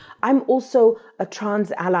too. I'm also a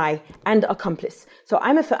trans ally and accomplice. So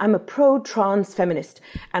I'm a pro-trans feminist.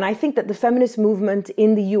 And I think that the feminist movement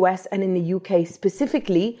in the US and in the UK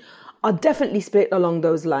specifically are definitely split along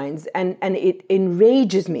those lines. And it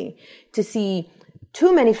enrages me to see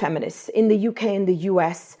too many feminists in the UK and the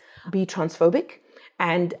US be transphobic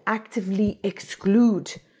and actively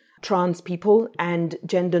exclude trans people and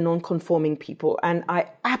gender non-conforming people. And I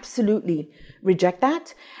absolutely reject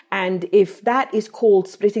that. And if that is called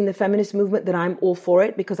splitting the feminist movement, then I'm all for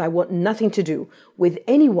it because I want nothing to do with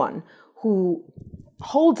anyone who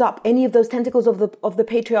holds up any of those tentacles of the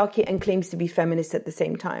patriarchy and claims to be feminist at the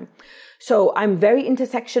same time. So I'm very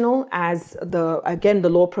intersectional, as the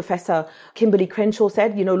law professor Kimberly Crenshaw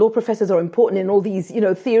said. Law professors are important in all these,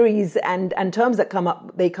 theories and terms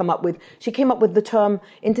that they come up with. She came up with the term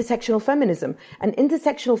intersectional feminism. And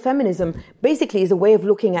intersectional feminism basically is a way of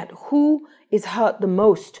looking at who is hurt the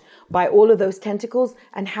most by all of those tentacles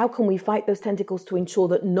and how can we fight those tentacles to ensure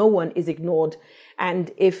that no one is ignored.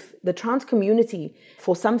 And if the trans community,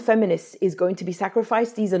 for some feminists, is going to be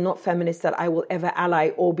sacrificed, these are not feminists that I will ever ally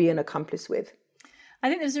or be an accomplice with. I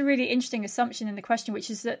think there's a really interesting assumption in the question, which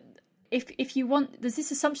is that if you want, there's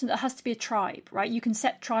this assumption that there has to be a tribe, right? You can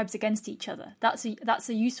set tribes against each other. That's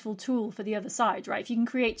a useful tool for the other side, right? If you can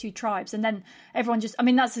create two tribes and then everyone just, I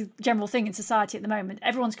mean, that's a general thing in society at the moment.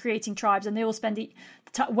 Everyone's creating tribes and they all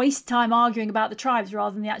waste time arguing about the tribes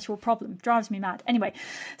rather than the actual problem. Drives me mad. Anyway,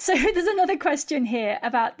 so there's another question here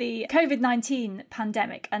about the COVID-19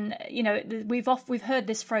 pandemic. And, you know, we've heard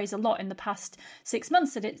this phrase a lot in the past 6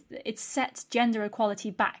 months, that it's set gender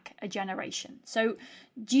equality back a generation. So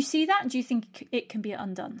do you see that? Do you think it can be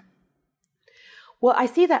undone? Well, I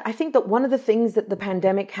see that. I think that one of the things that the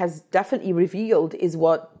pandemic has definitely revealed is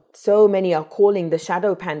what so many are calling the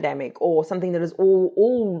shadow pandemic, or something that has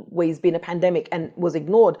always been a pandemic and was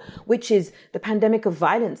ignored, which is the pandemic of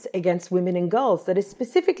violence against women and girls that is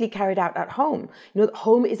specifically carried out at home. You know,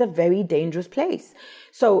 home is a very dangerous place.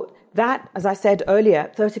 So that, as I said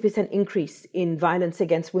earlier, 30% increase in violence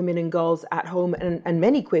against women and girls at home, and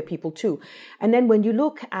many queer people too. And then when you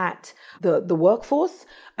look at the workforce,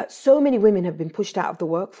 so many women have been pushed out of the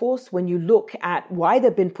workforce. When you look at why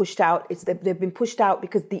they've been pushed out, it's that they've been pushed out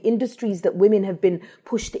because the industries that women have been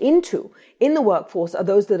pushed into in the workforce are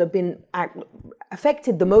those that have been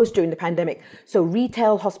affected the most during the pandemic. So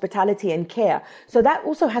retail, hospitality, and care. So that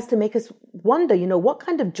also has to make us wonder, you know, what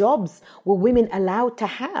kind of jobs were women allowed to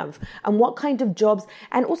have, and what kind of jobs.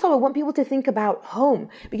 And also I want people to think about home,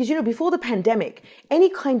 because, you know, before the pandemic, any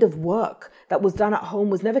kind of work that was done at home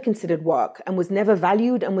was never considered work and was never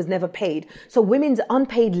valued and was never paid. So women's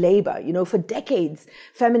unpaid labor, you know, for decades,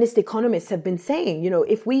 feminist economists have been saying, you know,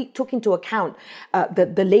 if we took into account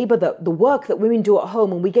the labor, the work that women do at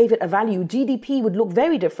home, and we gave it a value, GDP would look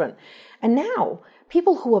very different. And now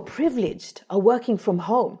people who are privileged are working from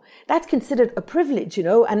home. That's considered a privilege, you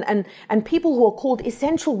know, and people who are called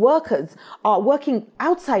essential workers are working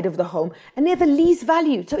outside of the home, and they're the least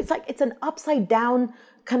valued. So it's like, it's an upside down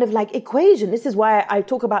kind of like equation. This is why I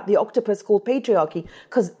talk about the octopus called patriarchy,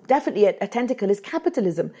 because definitely a tentacle is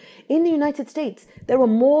capitalism. In the United States, there are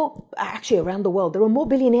more, actually around the world, there are more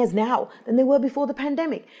billionaires now than there were before the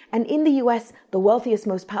pandemic. And in the US, the wealthiest,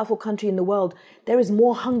 most powerful country in the world, there is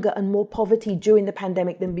more hunger and more poverty during the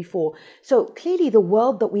pandemic than before. So clearly the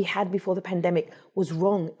world that we had before the pandemic was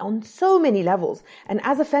wrong on so many levels. And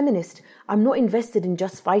as a feminist, I'm not invested in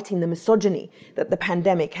just fighting the misogyny that the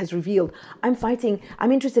pandemic has revealed. I'm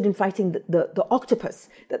interested in fighting the octopus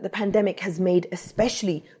that the pandemic has made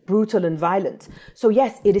especially brutal and violent. So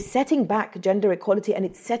yes, it is setting back gender equality, and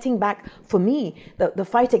it's setting back, for me, the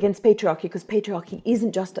fight against patriarchy, because patriarchy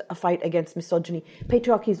isn't just a fight against misogyny.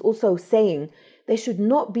 Patriarchy is also saying there should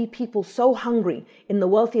not be people so hungry in the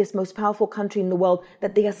wealthiest, most powerful country in the world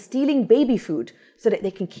that they are stealing baby food so that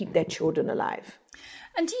they can keep their children alive.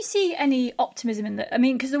 And do you see any optimism in that? I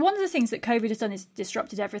mean, because one of the things that COVID has done is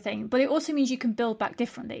disrupted everything, but it also means you can build back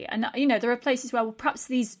differently. And, you know, there are places where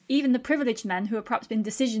perhaps even the privileged men who have perhaps been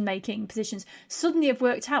decision-making positions suddenly have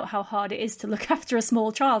worked out how hard it is to look after a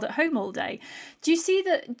small child at home all day. Do you see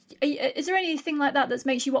that? Is there anything like that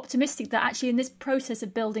makes you optimistic that actually in this process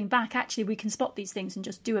of building back, actually we can spot these things and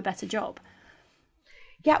just do a better job?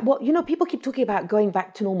 Yeah, well, you know, people keep talking about going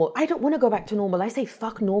back to normal. I don't want to go back to normal. I say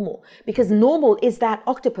fuck normal, because normal is that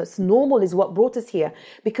octopus. Normal is what brought us here,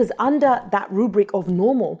 because under that rubric of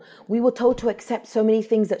normal, we were told to accept so many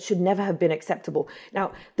things that should never have been acceptable.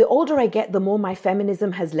 Now, the older I get, the more my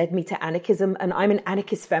feminism has led me to anarchism, and I'm an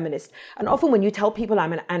anarchist feminist. And often when you tell people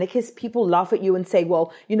I'm an anarchist, people laugh at you and say,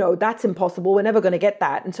 well, you know, that's impossible. We're never going to get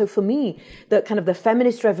that. And so for me, the kind of the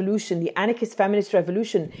feminist revolution, the anarchist feminist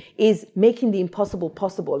revolution, is making the impossible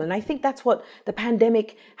possible. And I think that's what the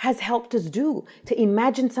pandemic has helped us do, to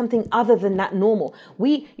imagine something other than that normal.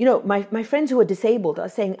 We, you know, my friends who are disabled are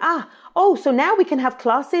saying, so now we can have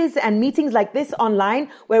classes and meetings like this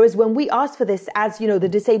online. Whereas when we asked for this as, you know, the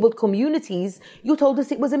disabled communities, you told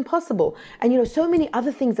us it was impossible. And, you know, so many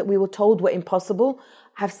other things that we were told were impossible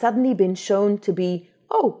have suddenly been shown to be,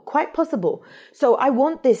 quite possible. So I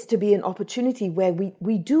want this to be an opportunity where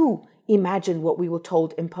we do imagine what we were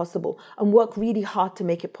told impossible and work really hard to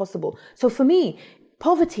make it possible. So for me,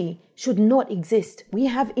 poverty should not exist. We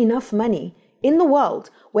have enough money in the world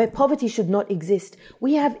where poverty should not exist.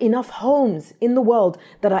 We have enough homes in the world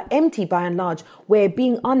that are empty by and large, where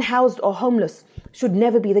being unhoused or homeless should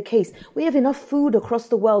never be the case. We have enough food across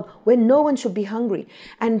the world where no one should be hungry.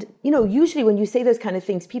 And, you know, usually when you say those kind of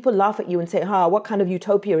things, people laugh at you and say, what kind of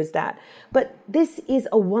utopia is that? But this is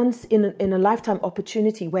a once in a lifetime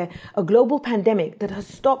opportunity where a global pandemic that has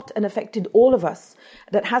stopped and affected all of us,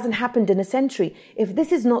 that hasn't happened in a century, if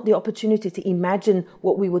this is not the opportunity to imagine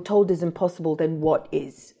what we were told is impossible, then what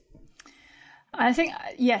is? I think,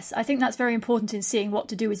 yes, I think that's very important in seeing what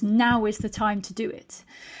to do. Is now is the time to do it.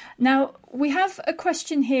 Now, we have a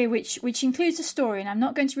question here which includes a story, and I'm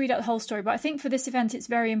not going to read out the whole story, but I think for this event it's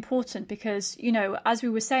very important because, you know, as we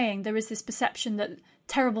were saying, there is this perception that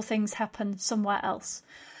terrible things happen somewhere else.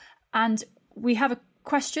 And we have a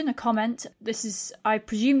question, a comment. I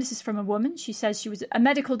presume this is from a woman. She says she was a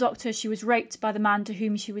medical doctor. She was raped by the man to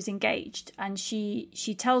whom she was engaged. And she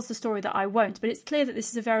tells the story that I won't. But it's clear that this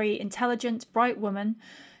is a very intelligent, bright woman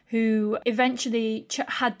who eventually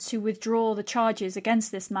had to withdraw the charges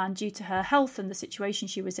against this man due to her health and the situation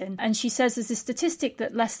she was in. And she says there's a statistic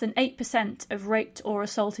that less than 8% of raped or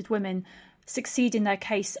assaulted women succeed in their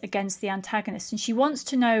case against the antagonist. And she wants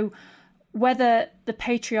to know whether the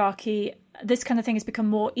patriarchy, this kind of thing, has become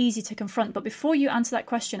more easy to confront. But before you answer that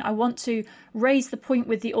question, I want to raise the point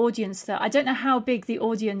with the audience that I don't know how big the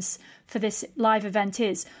audience for this live event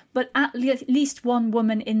is, but at least one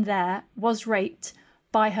woman in there was raped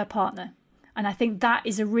by her partner. And I think that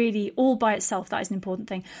is a really, all by itself, that is an important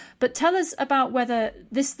thing. But tell us about whether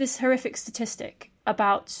this horrific statistic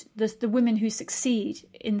about the women who succeed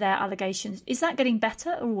in their allegations, is that getting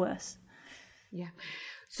better or worse? Yeah.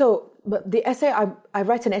 So, but the essay, I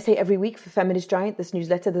write an essay every week for Feminist Giant, this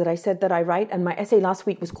newsletter that I said that I write. And my essay last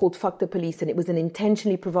week was called Fuck the Police. And it was an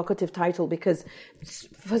intentionally provocative title because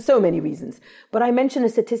for so many reasons. But I mentioned a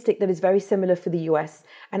statistic that is very similar for the US.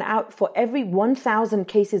 And out for every 1,000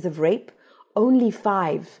 cases of rape, only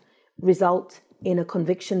 5 result in a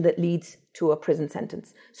conviction that leads to a prison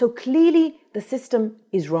sentence. So clearly the system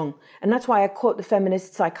is wrong. And that's why I quote the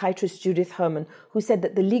feminist psychiatrist Judith Herman, who said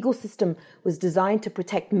that the legal system was designed to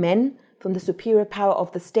protect men from the superior power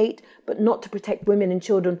of the state, but not to protect women and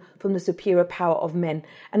children from the superior power of men.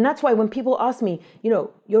 And that's why when people ask me, you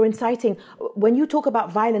know, you're inciting, when you talk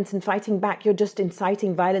about violence and fighting back, you're just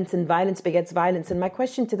inciting violence and violence begets violence. And my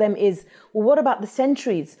question to them is, well, what about the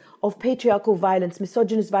centuries of patriarchal violence,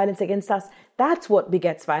 misogynist violence against us? That's what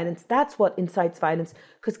begets violence. That's what incites violence.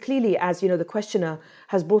 Because clearly, as you know, the questioner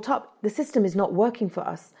has brought up, the system is not working for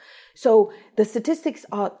us. So the statistics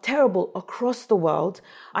are terrible across the world.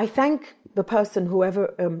 I thank the person,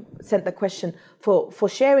 whoever sent the question, for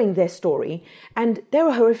sharing their story. And there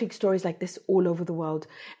are horrific stories like this all over the world.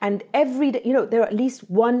 And every day, you know, there are at least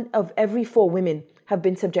 1 of every 4 women have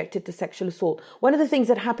been subjected to sexual assault. One of the things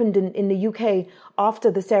that happened in the UK after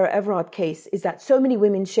the Sarah Everard case is that so many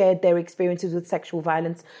women shared their experiences with sexual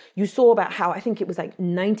violence. You saw about how, I think it was like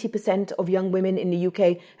 90% of young women in the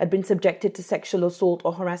UK had been subjected to sexual assault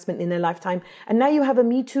or harassment in their lifetime. And now you have a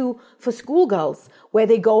Me Too for schoolgirls where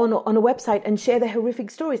they go on a website and share their horrific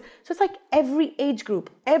stories. So it's like every age group,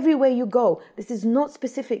 everywhere you go. This is not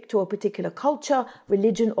specific to a particular culture,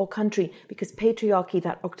 religion, or country, because patriarchy,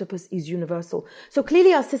 that octopus, is universal. So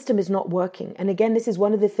clearly our system is not working. And again, this is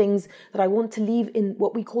one of the things that I want to leave in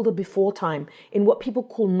what we call the before time, in what people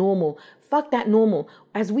call normal. Fuck that normal.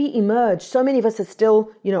 As we emerge, so many of us are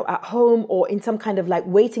still, you know, at home or in some kind of like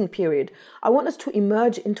waiting period. I want us to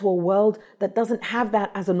emerge into a world that doesn't have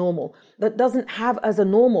that as a normal, that doesn't have as a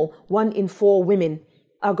normal 1 in 4 women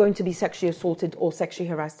are going to be sexually assaulted or sexually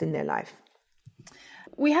harassed in their life.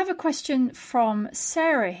 We have a question from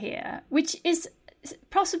Sarah here, which is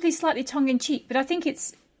possibly slightly tongue-in-cheek, but I think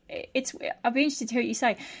it's I'll be interested to hear what you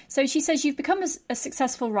say. So she says, you've become a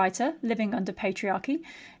successful writer living under patriarchy.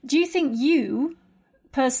 Do you think you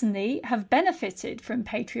personally have benefited from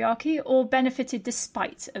patriarchy or benefited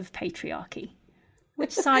despite of patriarchy?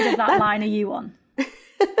 Which side of that line are you on?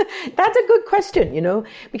 That's a good question, you know,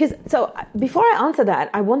 because so before I answer that,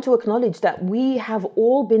 I want to acknowledge that we have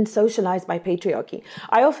all been socialized by patriarchy.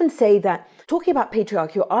 I often say that talking about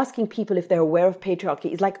patriarchy or asking people if they're aware of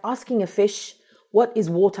patriarchy is like asking a fish, what is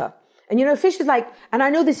water? And, you know, fish is like, and I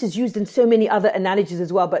know this is used in so many other analogies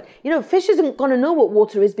as well, but, you know, fish isn't going to know what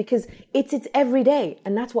water is because it's everyday.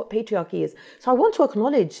 And that's what patriarchy is. So I want to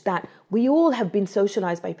acknowledge that we all have been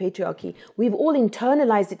socialized by patriarchy. We've all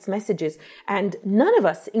internalized its messages. And none of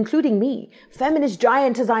us, including me, feminist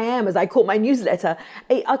giant as I am, as I call my newsletter,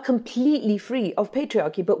 are completely free of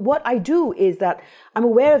patriarchy. But what I do is that I'm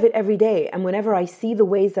aware of it every day. And whenever I see the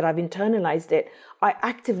ways that I've internalized it, I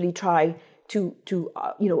actively try to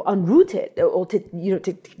unroot it or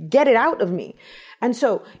to get it out of me. And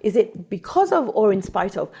so is it because of or in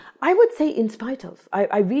spite of? I would say in spite of.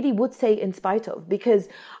 I really would say in spite of, because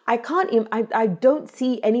I don't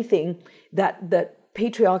see anything that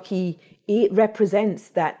patriarchy represents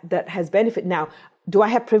that has benefit. Now, do I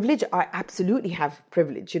have privilege? I absolutely have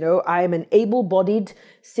privilege. You know, I am an able-bodied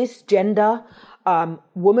cisgender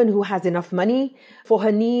woman who has enough money for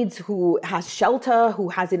her needs, who has shelter, who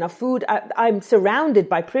has enough food. I'm surrounded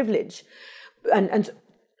by privilege. And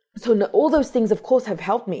So all those things, of course, have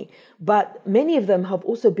helped me, but many of them have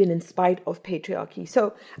also been in spite of patriarchy.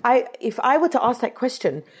 So if I were to ask that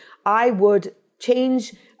question, I would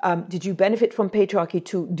change, did you benefit from patriarchy,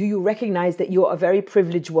 to do you recognize that you're a very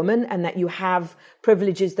privileged woman and that you have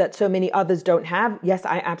privileges that so many others don't have? Yes,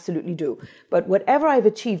 I absolutely do. But whatever I've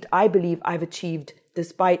achieved, I believe I've achieved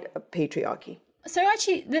despite patriarchy. So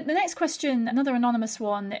actually, the next question, another anonymous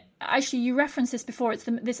one, actually you referenced this before, it's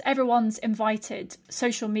this everyone's invited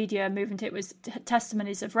social media movement. It was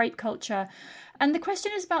testimonies of rape culture. And the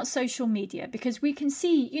question is about social media, because we can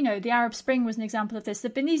see, the Arab Spring was an example of this. There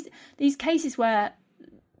have been these cases where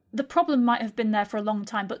the problem might have been there for a long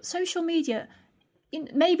time, but social media,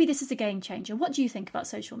 maybe this is a game changer. What do you think about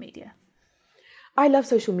social media? I love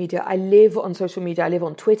social media. I live on social media. I live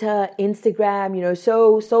on Twitter, Instagram,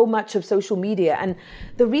 so much of social media. And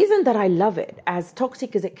the reason that I love it, as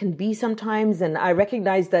toxic as it can be sometimes, and I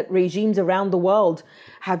recognize that regimes around the world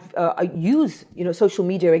have used, social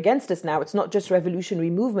media against us now. It's not just revolutionary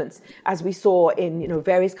movements, as we saw in,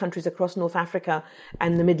 various countries across North Africa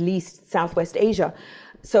and the Middle East, Southwest Asia.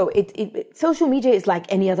 So social media is like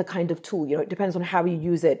any other kind of tool. It depends on how you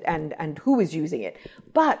use it and who is using it.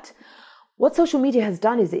 But what social media has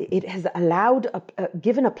done is it has allowed,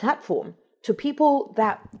 given a platform to people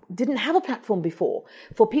that didn't have a platform before,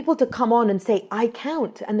 for people to come on and say, I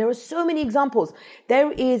count. And there are so many examples.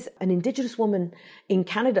 There is an Indigenous woman in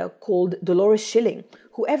Canada called Dolores Schilling,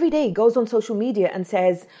 who every day goes on social media and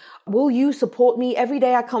says, will you support me? Every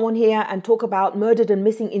day I come on here and talk about murdered and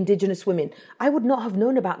missing Indigenous women. I would not have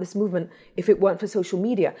known about this movement if it weren't for social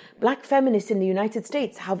media. Black feminists in the United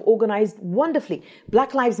States have organized wonderfully.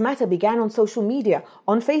 Black Lives Matter began on social media,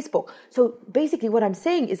 on Facebook. So basically what I'm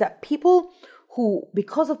saying is that people who,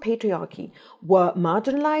 because of patriarchy, were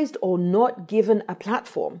marginalized or not given a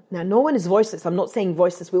platform. Now, no one is voiceless. I'm not saying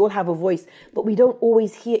voiceless. We all have a voice, but we don't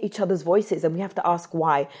always hear each other's voices, and we have to ask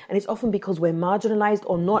why. And it's often because we're marginalized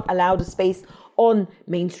or not allowed a space on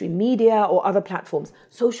mainstream media or other platforms.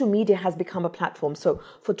 Social media has become a platform. So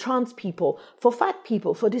for trans people, for fat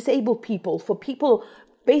people, for disabled people, for people,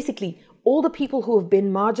 basically all the people who have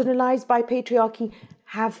been marginalized by patriarchy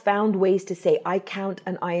have found ways to say, I count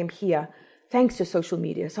and I am here, thanks to social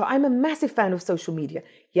media. So I'm a massive fan of social media.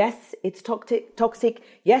 Yes, it's toxic.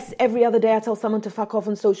 Yes, every other day I tell someone to fuck off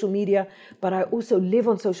on social media, but I also live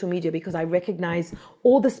on social media because I recognize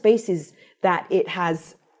all the spaces that it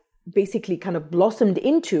has basically kind of blossomed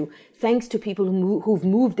into, thanks to people who've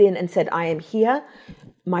moved in and said, I am here,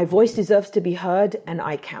 my voice deserves to be heard, and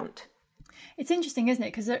I count. It's interesting, isn't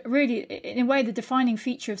it? Because really, in a way, the defining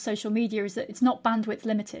feature of social media is that it's not bandwidth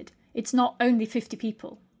limited. It's not only 50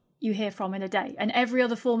 people you hear from in a day, and every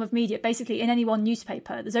other form of media, basically in any one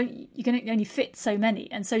newspaper, you can only fit so many.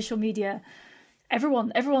 And social media,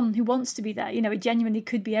 everyone who wants to be there, it genuinely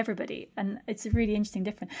could be everybody, and it's a really interesting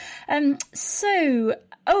difference.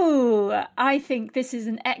 I think this is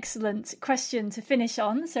an excellent question to finish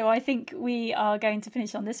on. So I think we are going to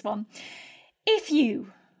finish on this one. If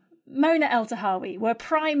you, Mona Eltahawy, were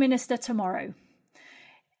Prime Minister tomorrow,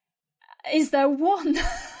 is there one?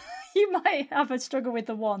 You might have a struggle with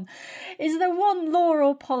the one. Is there one law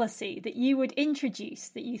or policy that you would introduce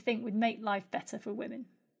that you think would make life better for women?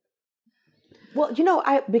 Well,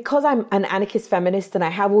 because I'm an anarchist feminist and I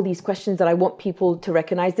have all these questions that I want people to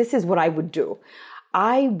recognize, this is what I would do.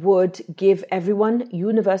 I would give everyone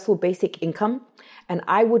universal basic income, and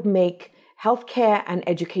I would make healthcare and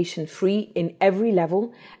education free in every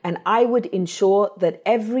level. And I would ensure that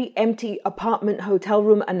every empty apartment, hotel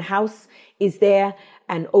room and house is there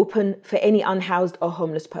and open for any unhoused or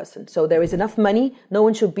homeless person. So there is enough money. No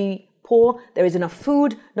one should be poor. There is enough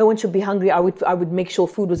food. No one should be hungry. I would make sure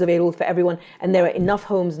food was available for everyone. And there are enough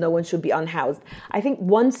homes. No one should be unhoused. I think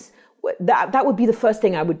once that would be the first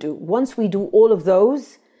thing I would do. Once we do all of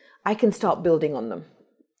those, I can start building on them.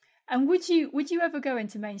 And would you ever go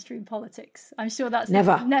into mainstream politics? I'm sure that's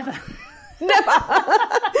never. Never.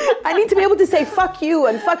 I need to be able to say fuck you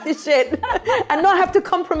and fuck this shit and not have to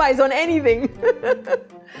compromise on anything.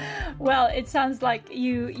 Well, it sounds like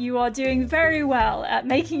you are doing very well at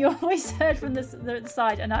making your voice heard from the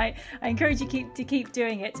side, and I encourage you to keep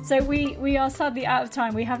doing it. So we are sadly out of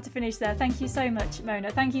time. We have to finish there. Thank you so much, Mona.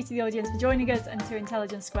 Thank you to the audience for joining us, and to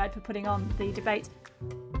Intelligence Squared for putting on the debate.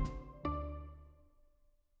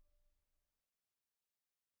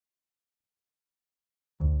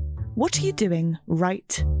 What are you doing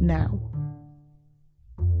right now?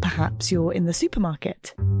 Perhaps you're in the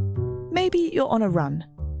supermarket. Maybe you're on a run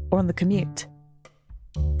or on the commute.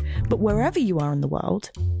 But wherever you are in the world,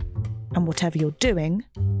 and whatever you're doing,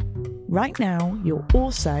 right now you're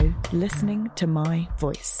also listening to my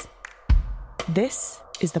voice. This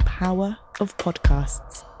is the power of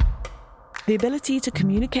podcasts. The ability to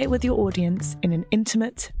communicate with your audience in an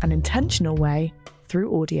intimate and intentional way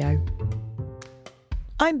through audio.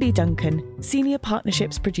 I'm Bea Duncan, Senior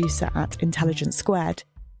Partnerships Producer at Intelligence Squared.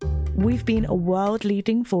 We've been a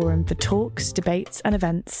world-leading forum for talks, debates and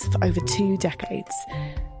events for over 2 decades.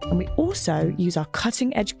 And we also use our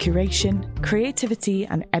cutting-edge curation, creativity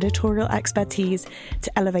and editorial expertise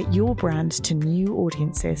to elevate your brand to new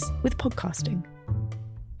audiences with podcasting.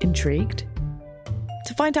 Intrigued?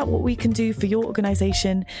 To find out what we can do for your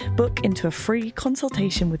organisation, book into a free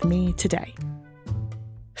consultation with me today.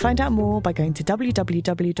 Find out more by going to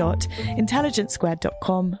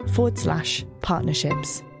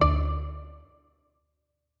www.intelligencesquared.com/partnerships.